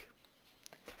laptop mic.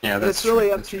 Yeah, but it's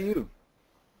really up to you.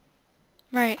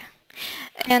 Right.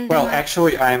 And well,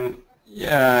 actually,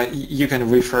 you can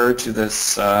refer to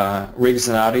this Riggs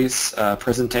and Oddies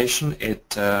presentation.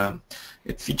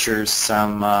 It features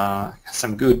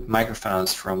some good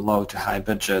microphones from low to high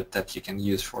budget that you can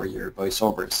use for your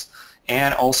voiceovers.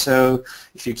 And also,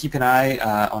 if you keep an eye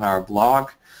on our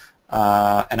blog,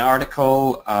 an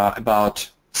article about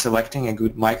selecting a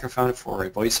good microphone for a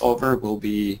voiceover will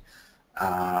be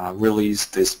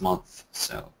released this month.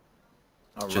 So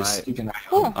just keep an eye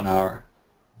on our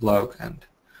blog, and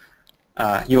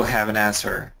you'll have an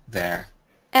answer there.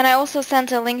 And I also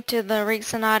sent a link to the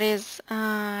Riggs and Oddies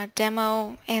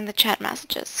demo in the chat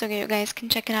messages, so you guys can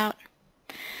check it out.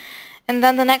 And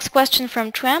then the next question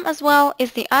from Tram as well,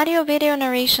 is the audio-video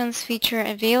narrations feature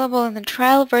available in the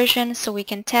trial version so we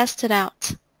can test it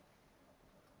out?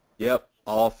 Yep,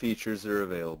 all features are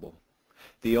available.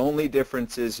 The only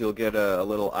difference is you'll get a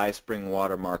little iSpring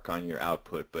watermark on your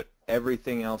output, but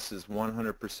everything else is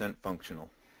 100% functional.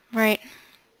 Right.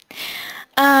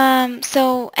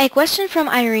 So a question from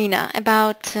Irina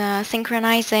about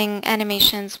synchronizing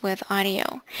animations with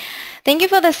audio. Thank you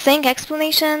for the sync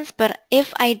explanations, but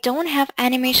if I don't have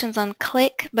animations on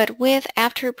click, but with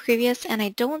after previous and I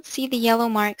don't see the yellow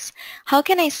marks, how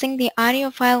can I sync the audio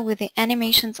file with the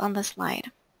animations on the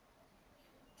slide?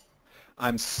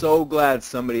 I'm so glad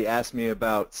somebody asked me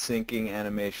about syncing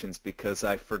animations because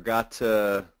I forgot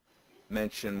to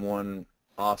mention one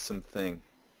awesome thing.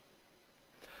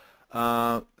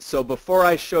 So before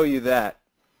I show you that,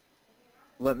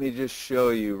 let me just show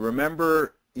you.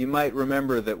 You might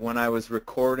remember that when I was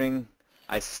recording,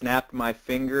 I snapped my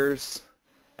fingers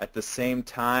at the same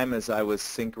time as I was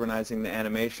synchronizing the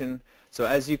animation. So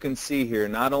as you can see here,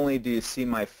 not only do you see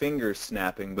my fingers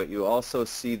snapping, but you also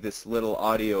see this little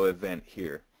audio event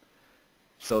here.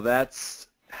 So that's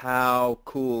how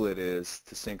cool it is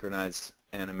to synchronize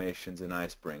animations in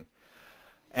iSpring.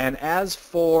 And as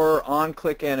for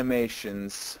on-click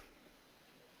animations,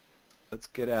 let's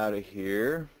get out of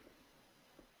here.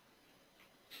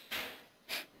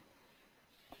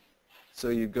 So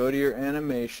you go to your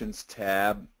animations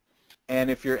tab,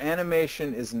 and if your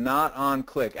animation is not on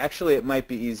click, actually it might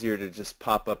be easier to just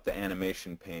pop up the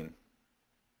animation pane.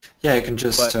 Yeah, you can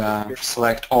just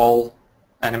select all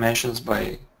animations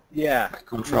by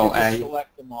Control you can A.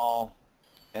 select them all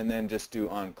and then just do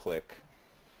on click.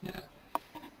 Yeah.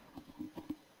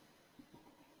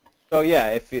 So yeah,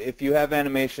 if you have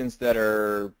animations that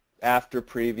are after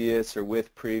previous or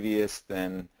with previous,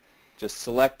 then just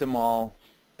select them all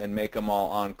and make them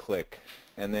all on click,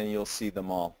 and then you'll see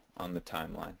them all on the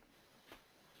timeline.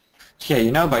 Yeah,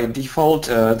 you know, by default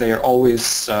they are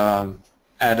always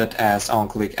added as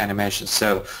on-click animations.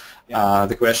 So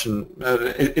the question,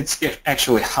 it's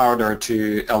actually harder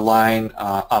to align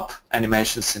up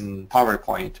animations in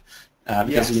PowerPoint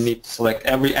because you need to select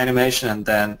every animation and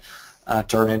then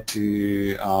turn it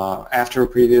to after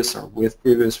previous or with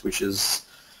previous, which is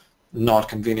not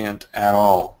convenient at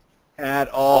all. At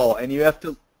all, and you have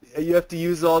to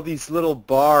use all these little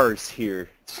bars here.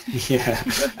 Yeah,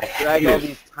 Drag all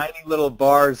these tiny little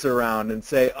bars around and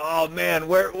say, "Oh man,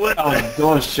 what?" Oh,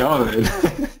 don't show it.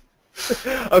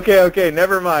 Okay,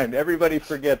 never mind. Everybody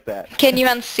forget that. Can you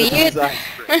unsee it?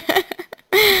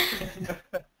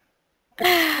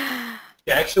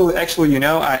 Yeah, actually, you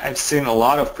know, I've seen a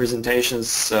lot of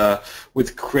presentations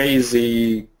with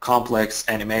crazy, complex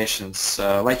animations,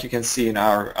 like you can see in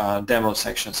our demo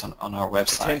sections on our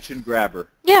website. Attention grabber.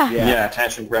 Yeah.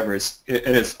 Attention grabber it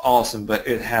is awesome, but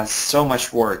it has so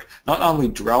much work. Not only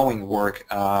drawing work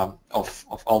of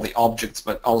all the objects,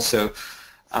 but also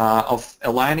of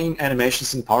aligning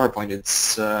animations in PowerPoint.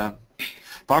 It's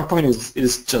PowerPoint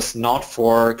is just not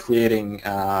for creating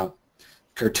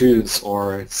cartoons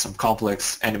or some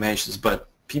complex animations, but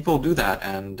people do that,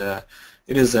 and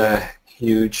it is a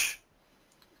huge,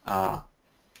 I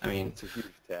mean, it's a huge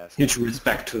task. Huge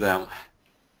respect to them.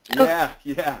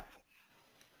 Yeah.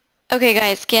 Okay,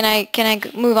 guys, can I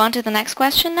move on to the next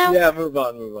question now? Yeah, move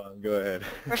on. Go ahead.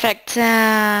 Perfect.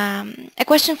 A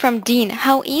question from Dean.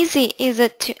 How easy is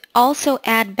it to also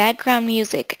add background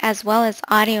music as well as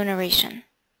audio narration?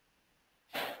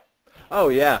 Oh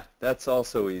yeah, that's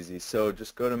also easy. So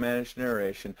just go to Manage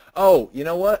Narration. Oh, you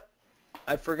know what?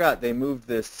 I forgot. They moved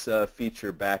this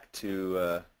feature back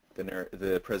to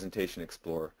the Presentation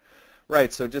Explorer.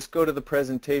 Right, so just go to the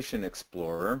Presentation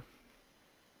Explorer.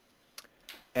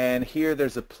 And here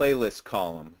there's a playlist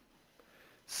column.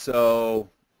 So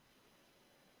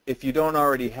if you don't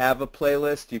already have a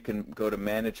playlist, you can go to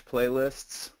Manage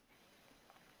Playlists.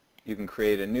 You can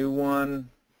create a new one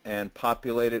and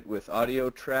populate it with audio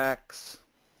tracks.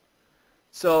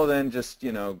 So then just,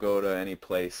 you know, go to any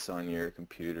place on your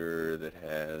computer that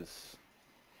has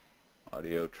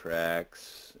audio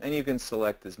tracks, and you can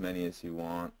select as many as you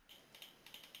want.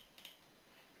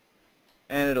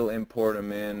 And it'll import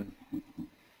them in.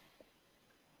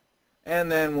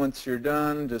 And then once you're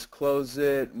done, just close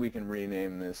it. We can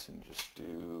rename this and just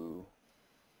do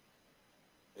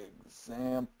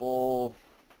example.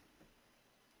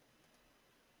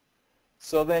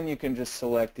 So then you can just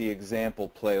select the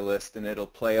example playlist and it'll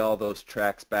play all those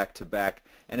tracks back to back.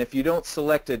 And if you don't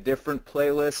select a different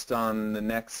playlist on the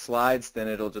next slides, then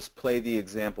it'll just play the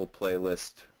example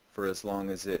playlist for as long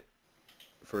as it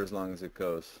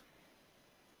goes.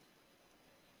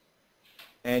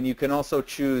 And you can also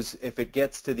choose, if it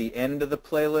gets to the end of the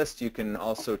playlist, you can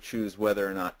also choose whether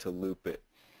or not to loop it.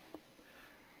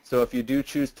 So if you do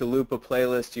choose to loop a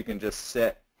playlist, you can just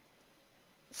set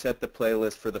the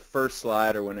playlist for the first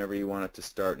slide or whenever you want it to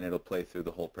start, and it'll play through the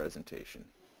whole presentation.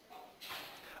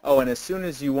 Oh, and as soon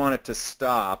as you want it to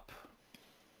stop,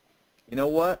 you know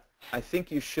what? I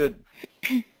think you should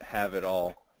have it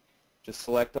all. Just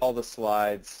select all the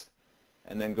slides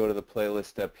and then go to the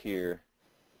playlist up here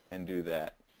and do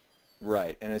that.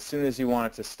 Right, and as soon as you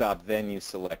want it to stop, then you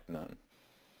select none.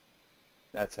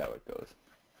 That's how it goes.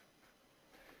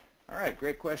 All right,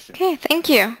 great question. Okay, thank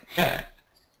you. Yeah.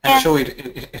 Actually,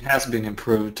 it has been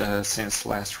improved since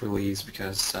last release,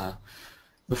 because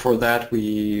before that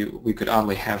we could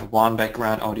only have one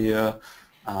background audio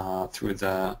through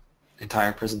the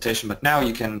entire presentation, but now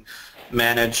you can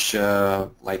manage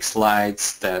like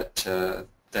slides that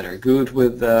are good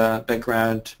with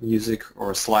background music,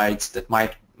 or slides that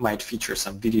might feature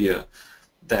some video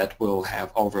that will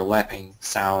have overlapping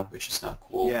sound, which is not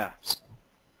cool. Yeah.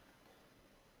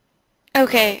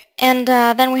 Okay, and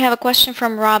then we have a question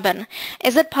from Robin.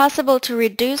 Is it possible to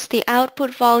reduce the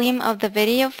output volume of the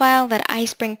video file that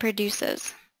iSpring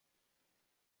produces?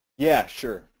 Yeah,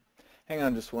 sure. Hang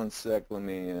on just one sec. Let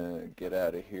me get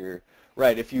out of here.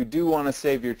 Right, if you do want to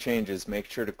save your changes, make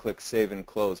sure to click Save and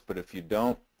Close. But if you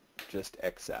don't, just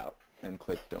X out and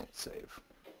click Don't Save.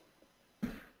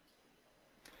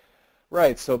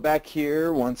 Right, so back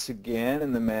here, once again,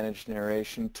 in the Manage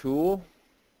Narration tool,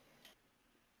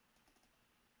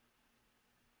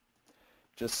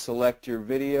 just select your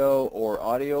video or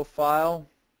audio file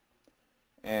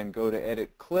and go to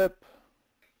Edit Clip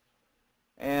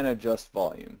and adjust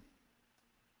volume.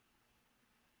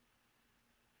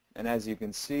 And as you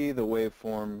can see, the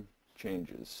waveform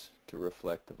changes to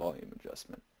reflect the volume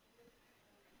adjustment.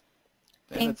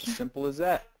 And it's as simple as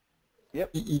that.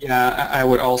 Yep. Yeah, I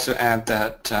would also add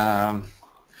that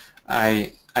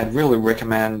I'd really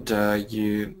recommend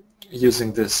you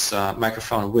using this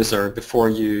microphone wizard before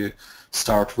you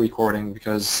start recording,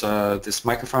 because this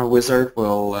microphone wizard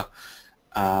will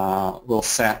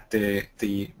set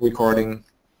the recording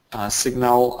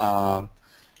signal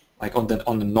like on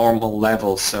the normal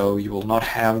level, so you will not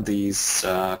have these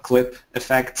clip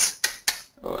effects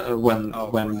when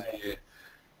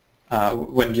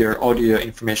your audio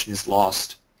information is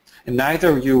lost, and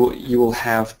neither you will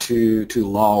have too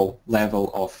low level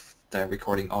of the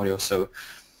recording audio. So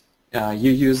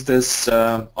you use this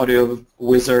audio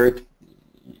wizard.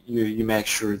 You make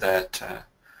sure that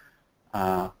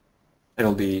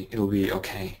it'll be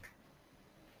okay.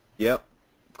 Yep,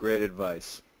 great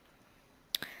advice.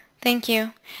 Thank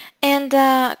you.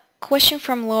 And question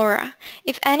from Laura.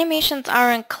 If animations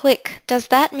are on click, does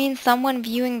that mean someone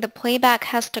viewing the playback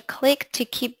has to click to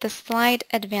keep the slide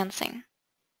advancing?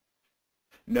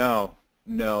 No,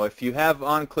 no. If you have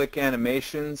on-click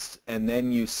animations and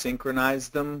then you synchronize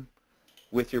them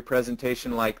with your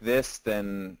presentation like this,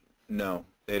 then no,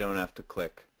 they don't have to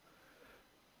click.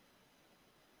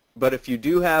 But if you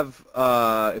do have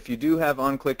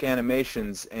on-click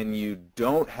animations and you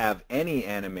don't have any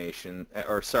animation,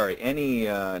 or sorry, any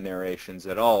narrations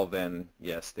at all, then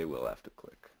yes, they will have to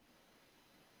click.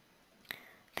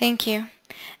 Thank you.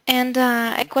 And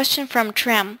a question from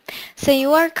Trem. So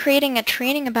you are creating a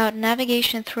training about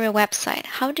navigation through a website.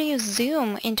 How do you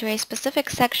zoom into a specific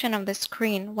section of the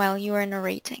screen while you are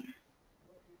narrating?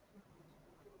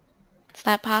 Is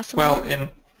that possible? Well,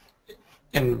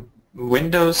 in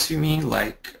Windows, you mean,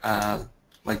 like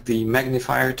the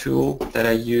magnifier tool that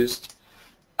I used?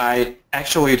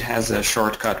 Actually, it has a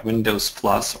shortcut, Windows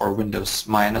plus or Windows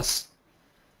minus.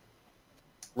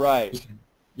 Right.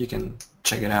 You can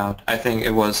check it out. I think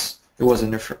it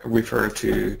wasn't referred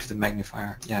to the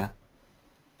magnifier. Yeah.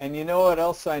 And you know what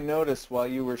else I noticed while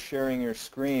you were sharing your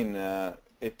screen?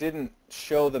 It didn't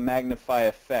show the magnify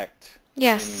effect.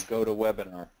 Yes. When you go to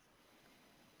webinar.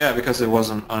 Yeah, because it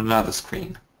wasn't on another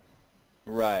screen.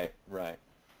 Right, right.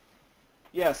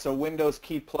 Yeah, so Windows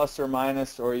key plus or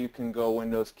minus, or you can go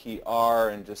Windows key R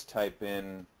and just type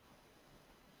in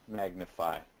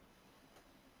magnify.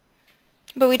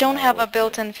 But we don't have a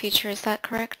built-in feature, is that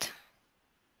correct?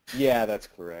 Yeah, that's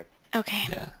correct. Okay.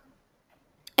 Yeah.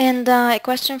 And a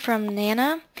question from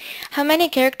Nana. How many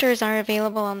characters are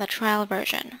available on the trial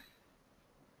version?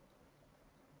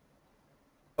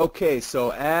 Okay,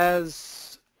 so as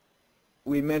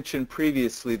we mentioned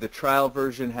previously, the trial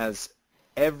version has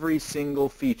every single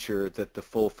feature that the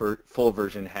full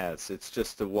version has. It's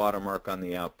just a watermark on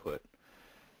the output.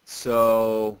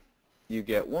 So you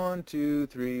get 1, 2,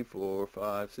 3, 4,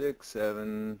 5, 6,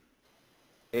 7,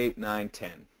 8, 9,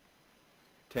 10.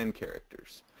 10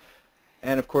 characters.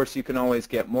 And of course you can always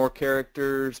get more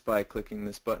characters by clicking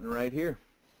this button right here.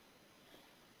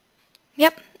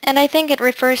 Yep, and I think it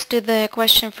refers to the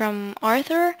question from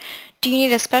Arthur. Do you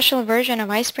need a special version of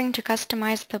iSpring to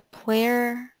customize the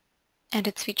player and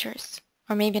its features?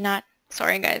 Or maybe not.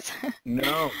 Sorry, guys.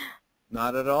 No,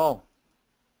 not at all.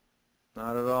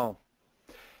 Not at all.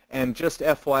 And just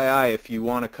FYI, if you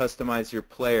want to customize your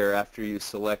player after you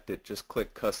select it, just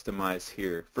click Customize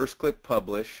here. First click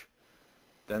Publish,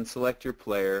 then select your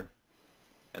player,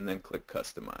 and then click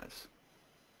Customize.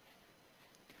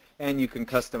 And you can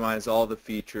customize all the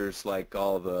features, like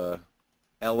all the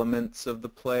elements of the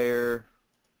player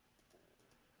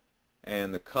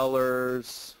and the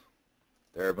colors.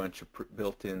 There are a bunch of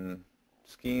built-in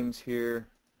schemes here.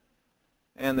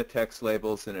 And the text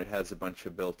labels, and it has a bunch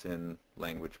of built-in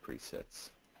language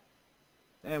presets.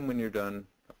 And when you're done,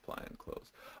 apply and close.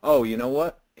 Oh, you know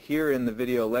what? Here in the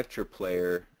video lecture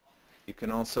player, you can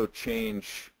also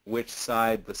change which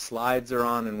side the slides are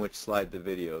on and which slide the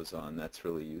video is on. That's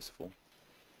really useful.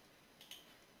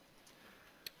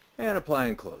 And apply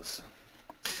and close.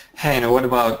 Hey, and what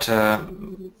about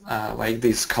like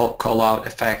these call-out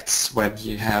effects when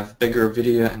you have bigger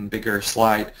video and bigger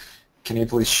slide? Can you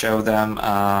please show them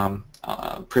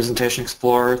Presentation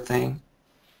Explorer thing?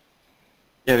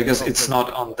 Yeah, because it's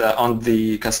not on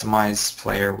the customize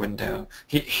player window.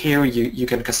 Here you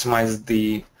can customize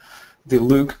the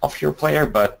look of your player,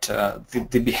 but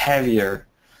the behavior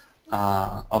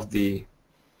of the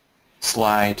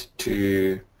slide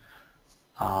to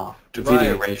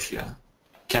video ratio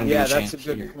can be changed. Yeah, that's a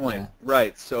good point. Yeah.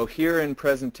 Right. So here in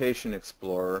Presentation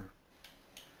Explorer,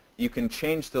 you can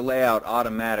change the layout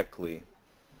automatically.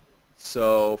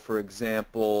 So, for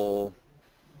example,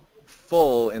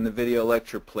 full in the video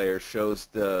lecture player shows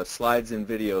the slides and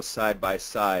video side by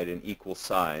side in equal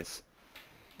size.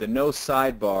 The no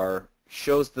sidebar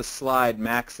shows the slide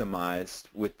maximized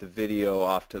with the video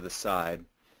off to the side,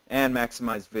 and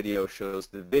maximized video shows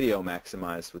the video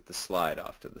maximized with the slide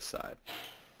off to the side.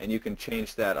 And you can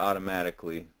change that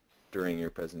automatically during your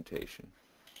presentation.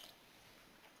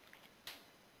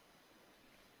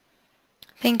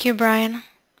 Thank you, Brian.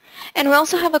 And we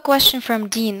also have a question from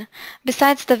Dean.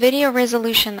 Besides the video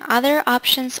resolution, are there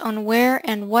options on where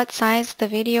and what size the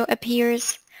video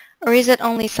appears? Or is it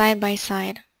only side by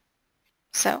side?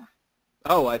 So.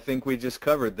 Oh, I think we just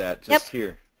covered that just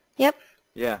here. Yep.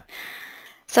 Yeah.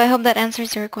 So I hope that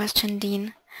answers your question,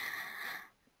 Dean.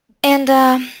 And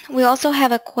we also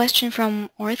have a question from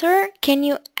Arthur. Can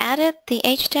you edit the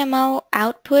HTML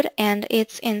output and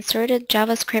its inserted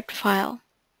JavaScript file?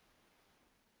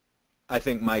 I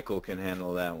think Michael can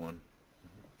handle that one.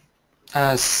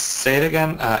 Say it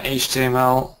again.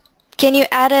 HTML. Can you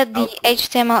edit the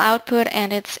HTML output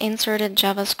and its inserted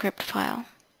JavaScript file?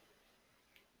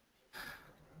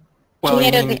 Well, can you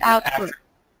edit the output?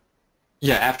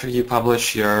 After you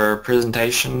publish your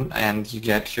presentation and you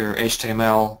get your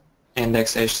HTML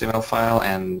index HTML file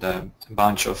and a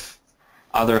bunch of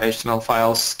other HTML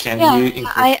files, can you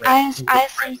incorporate? I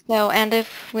think so. And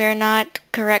if we're not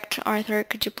correct, Arthur,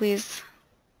 could you please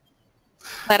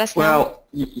let us know? Well,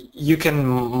 you can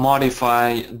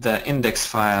modify the index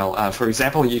file. For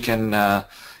example, you can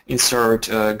insert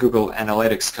Google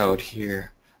Analytics code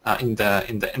here in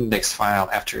the index file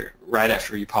right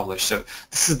after you publish. So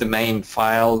this is the main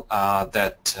file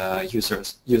that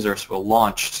users will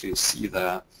launch to see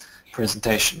the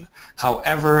presentation.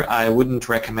 However, I wouldn't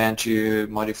recommend you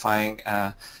modifying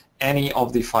any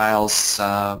of the files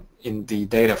in the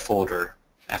data folder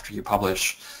after you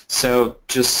publish. So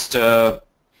just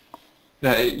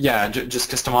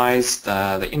just customize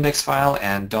the index file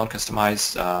and don't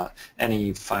customize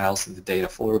any files in the data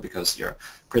folder, because your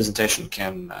presentation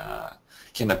can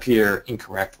appear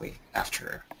incorrectly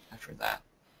after that.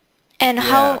 And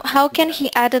how can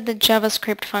he add the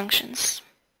JavaScript functions?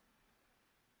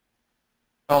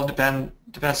 Well,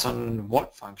 depends on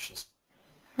what functions.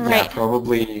 Right.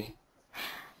 Yeah,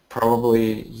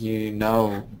 probably you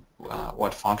know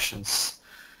what functions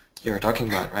you're talking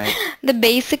about, right? The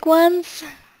basic ones?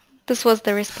 This was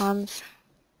the response.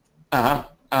 Yeah,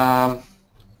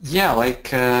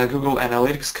 like Google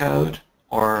Analytics code,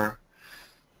 or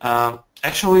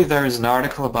actually there is an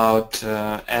article about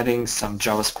adding some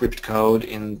JavaScript code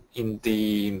in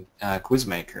the quiz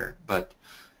maker, but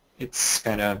it's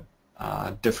kind of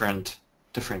different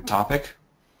topic.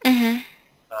 Mm-hmm.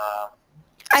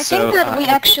 I think that we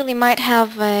actually might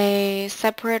have a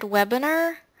separate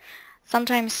webinar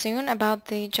sometime soon about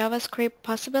the JavaScript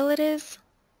possibilities.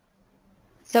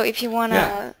 So if you want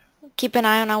to keep an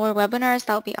eye on our webinars,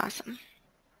 that would be awesome.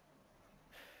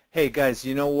 Hey guys,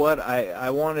 you know what? I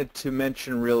wanted to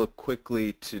mention real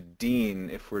quickly to Dean,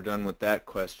 if we're done with that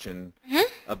question,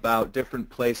 about different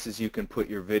places you can put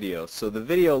your videos. So the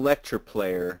video lecture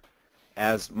player,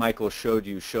 as Michael showed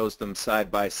you, shows them side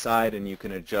by side and you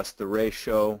can adjust the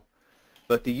ratio.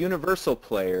 But the universal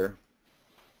player,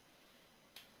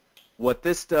 what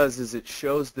this does is it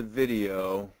shows the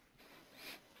video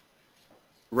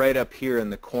right up here in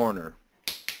the corner.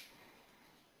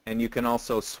 And you can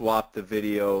also swap the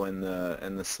video and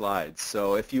the slides.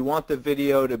 So if you want the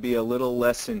video to be a little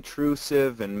less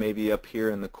intrusive and maybe up here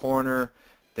in the corner,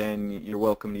 then you're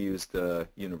welcome to use the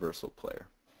universal player.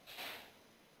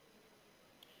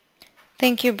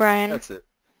 Thank you, Brian. That's it.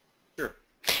 Sure.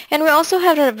 And we also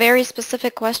have a very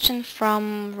specific question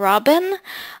from Robin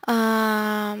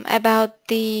about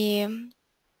the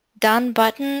Done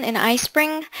button in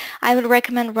iSpring. I would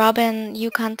recommend, Robin,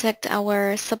 you contact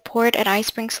our support at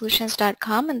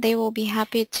iSpringSolutions.com and they will be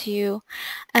happy to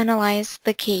analyze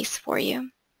the case for you.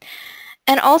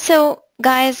 And also,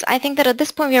 guys, I think that at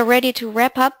this point we are ready to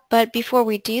wrap up, but before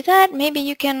we do that, maybe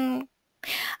you can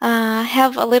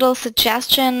have a little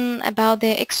suggestion about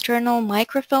the external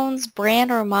microphones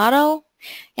brand or model.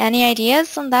 Any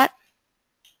ideas on that?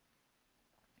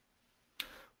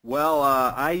 Well,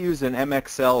 I use an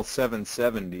MXL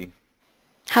 770.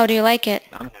 How do you like it?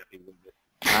 I'm happy with it.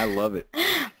 I love it.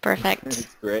 Perfect.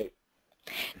 It's great.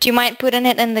 Do you mind putting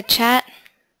it in the chat?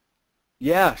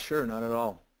 Yeah, sure, not at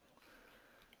all.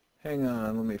 Hang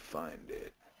on, let me find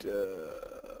it.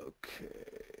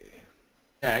 Okay.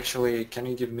 Yeah, actually, can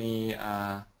you give me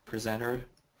a presenter?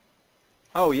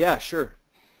 Oh, yeah, sure.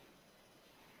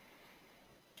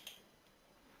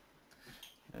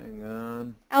 Hang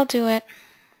on. I'll do it.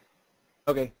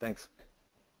 Okay, thanks.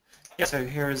 Yeah, so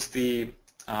here's the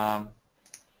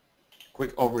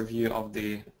quick overview of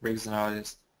the Riggs and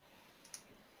Otis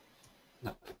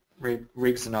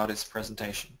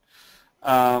presentation.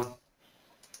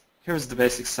 Here's the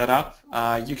basic setup.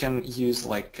 You can use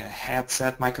like a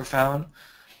headset microphone.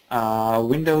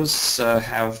 Windows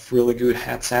have really good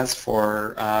headsets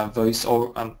for voice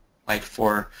over, like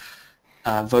for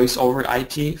voice over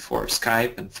IP for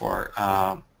Skype and for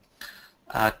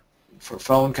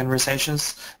phone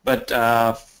conversations. But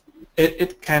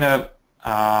it kind of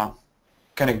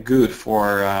good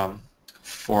for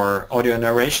audio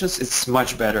narrations. It's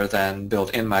much better than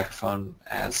built-in microphone,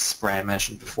 as Brian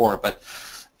mentioned before. But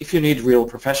if you need real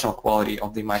professional quality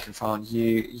of the microphone,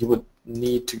 you would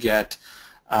need to get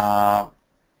not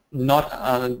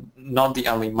the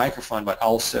only microphone, but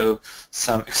also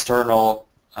some external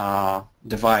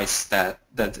device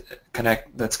that's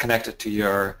connected to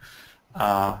your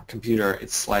computer.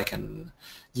 It's like an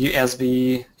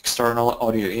USB external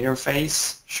audio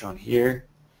interface shown here.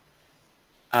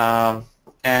 And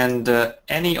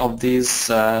any of these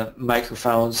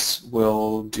microphones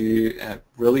will do a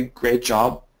really great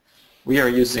job. We are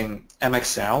using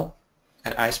MXL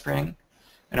at iSpring,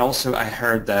 and also I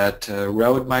heard that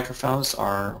Rode microphones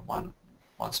are ones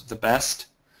of the best.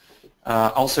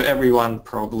 Also, everyone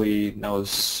probably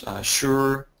knows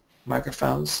Shure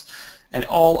microphones, and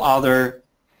all other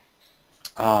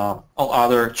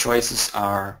choices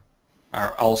are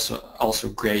also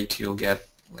great. You'll get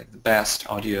like the best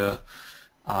audio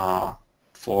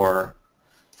for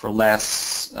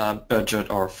less budget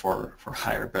or for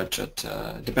higher budget,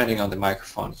 depending on the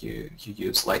microphone you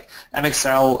use. Like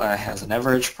MXL has an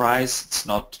average price. It's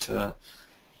not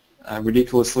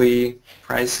ridiculously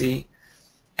pricey,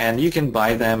 and you can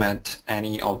buy them at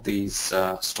any of these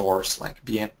stores like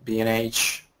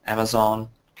B&H, Amazon.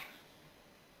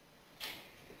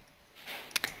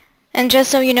 And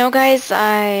just so you know, guys,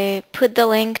 I put the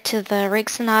link to the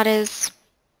Riggs and Otis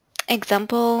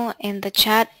example in the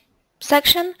chat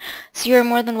section, so you're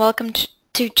more than welcome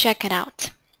to check it out.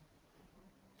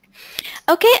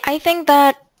 Okay, I think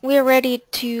that we're ready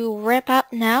to wrap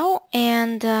up now,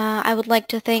 and I would like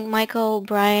to thank Michael,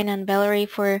 Brian, and Valerie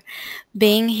for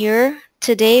being here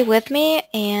today with me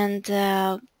and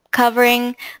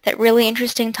covering that really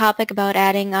interesting topic about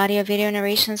adding audio-video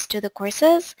narrations to the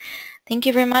courses. Thank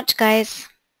you very much, guys.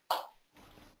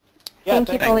 Yeah,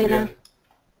 Thank you, Paulina.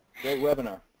 Great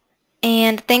webinar.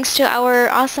 And thanks to our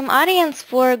awesome audience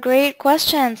for great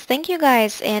questions. Thank you,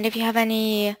 guys. And if you have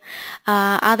any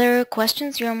other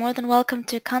questions, you're more than welcome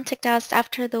to contact us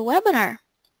after the webinar.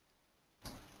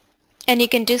 And you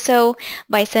can do so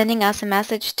by sending us a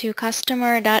message to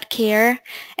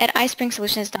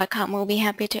customer.care@ispringsolutions.com. We'll be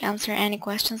happy to answer any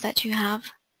questions that you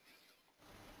have.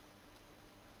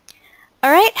 All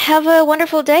right, have a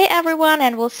wonderful day, everyone,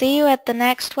 and we'll see you at the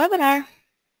next webinar.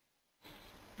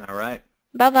 All right.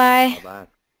 Bye-bye. Bye-bye.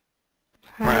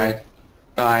 All right.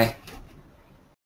 Bye.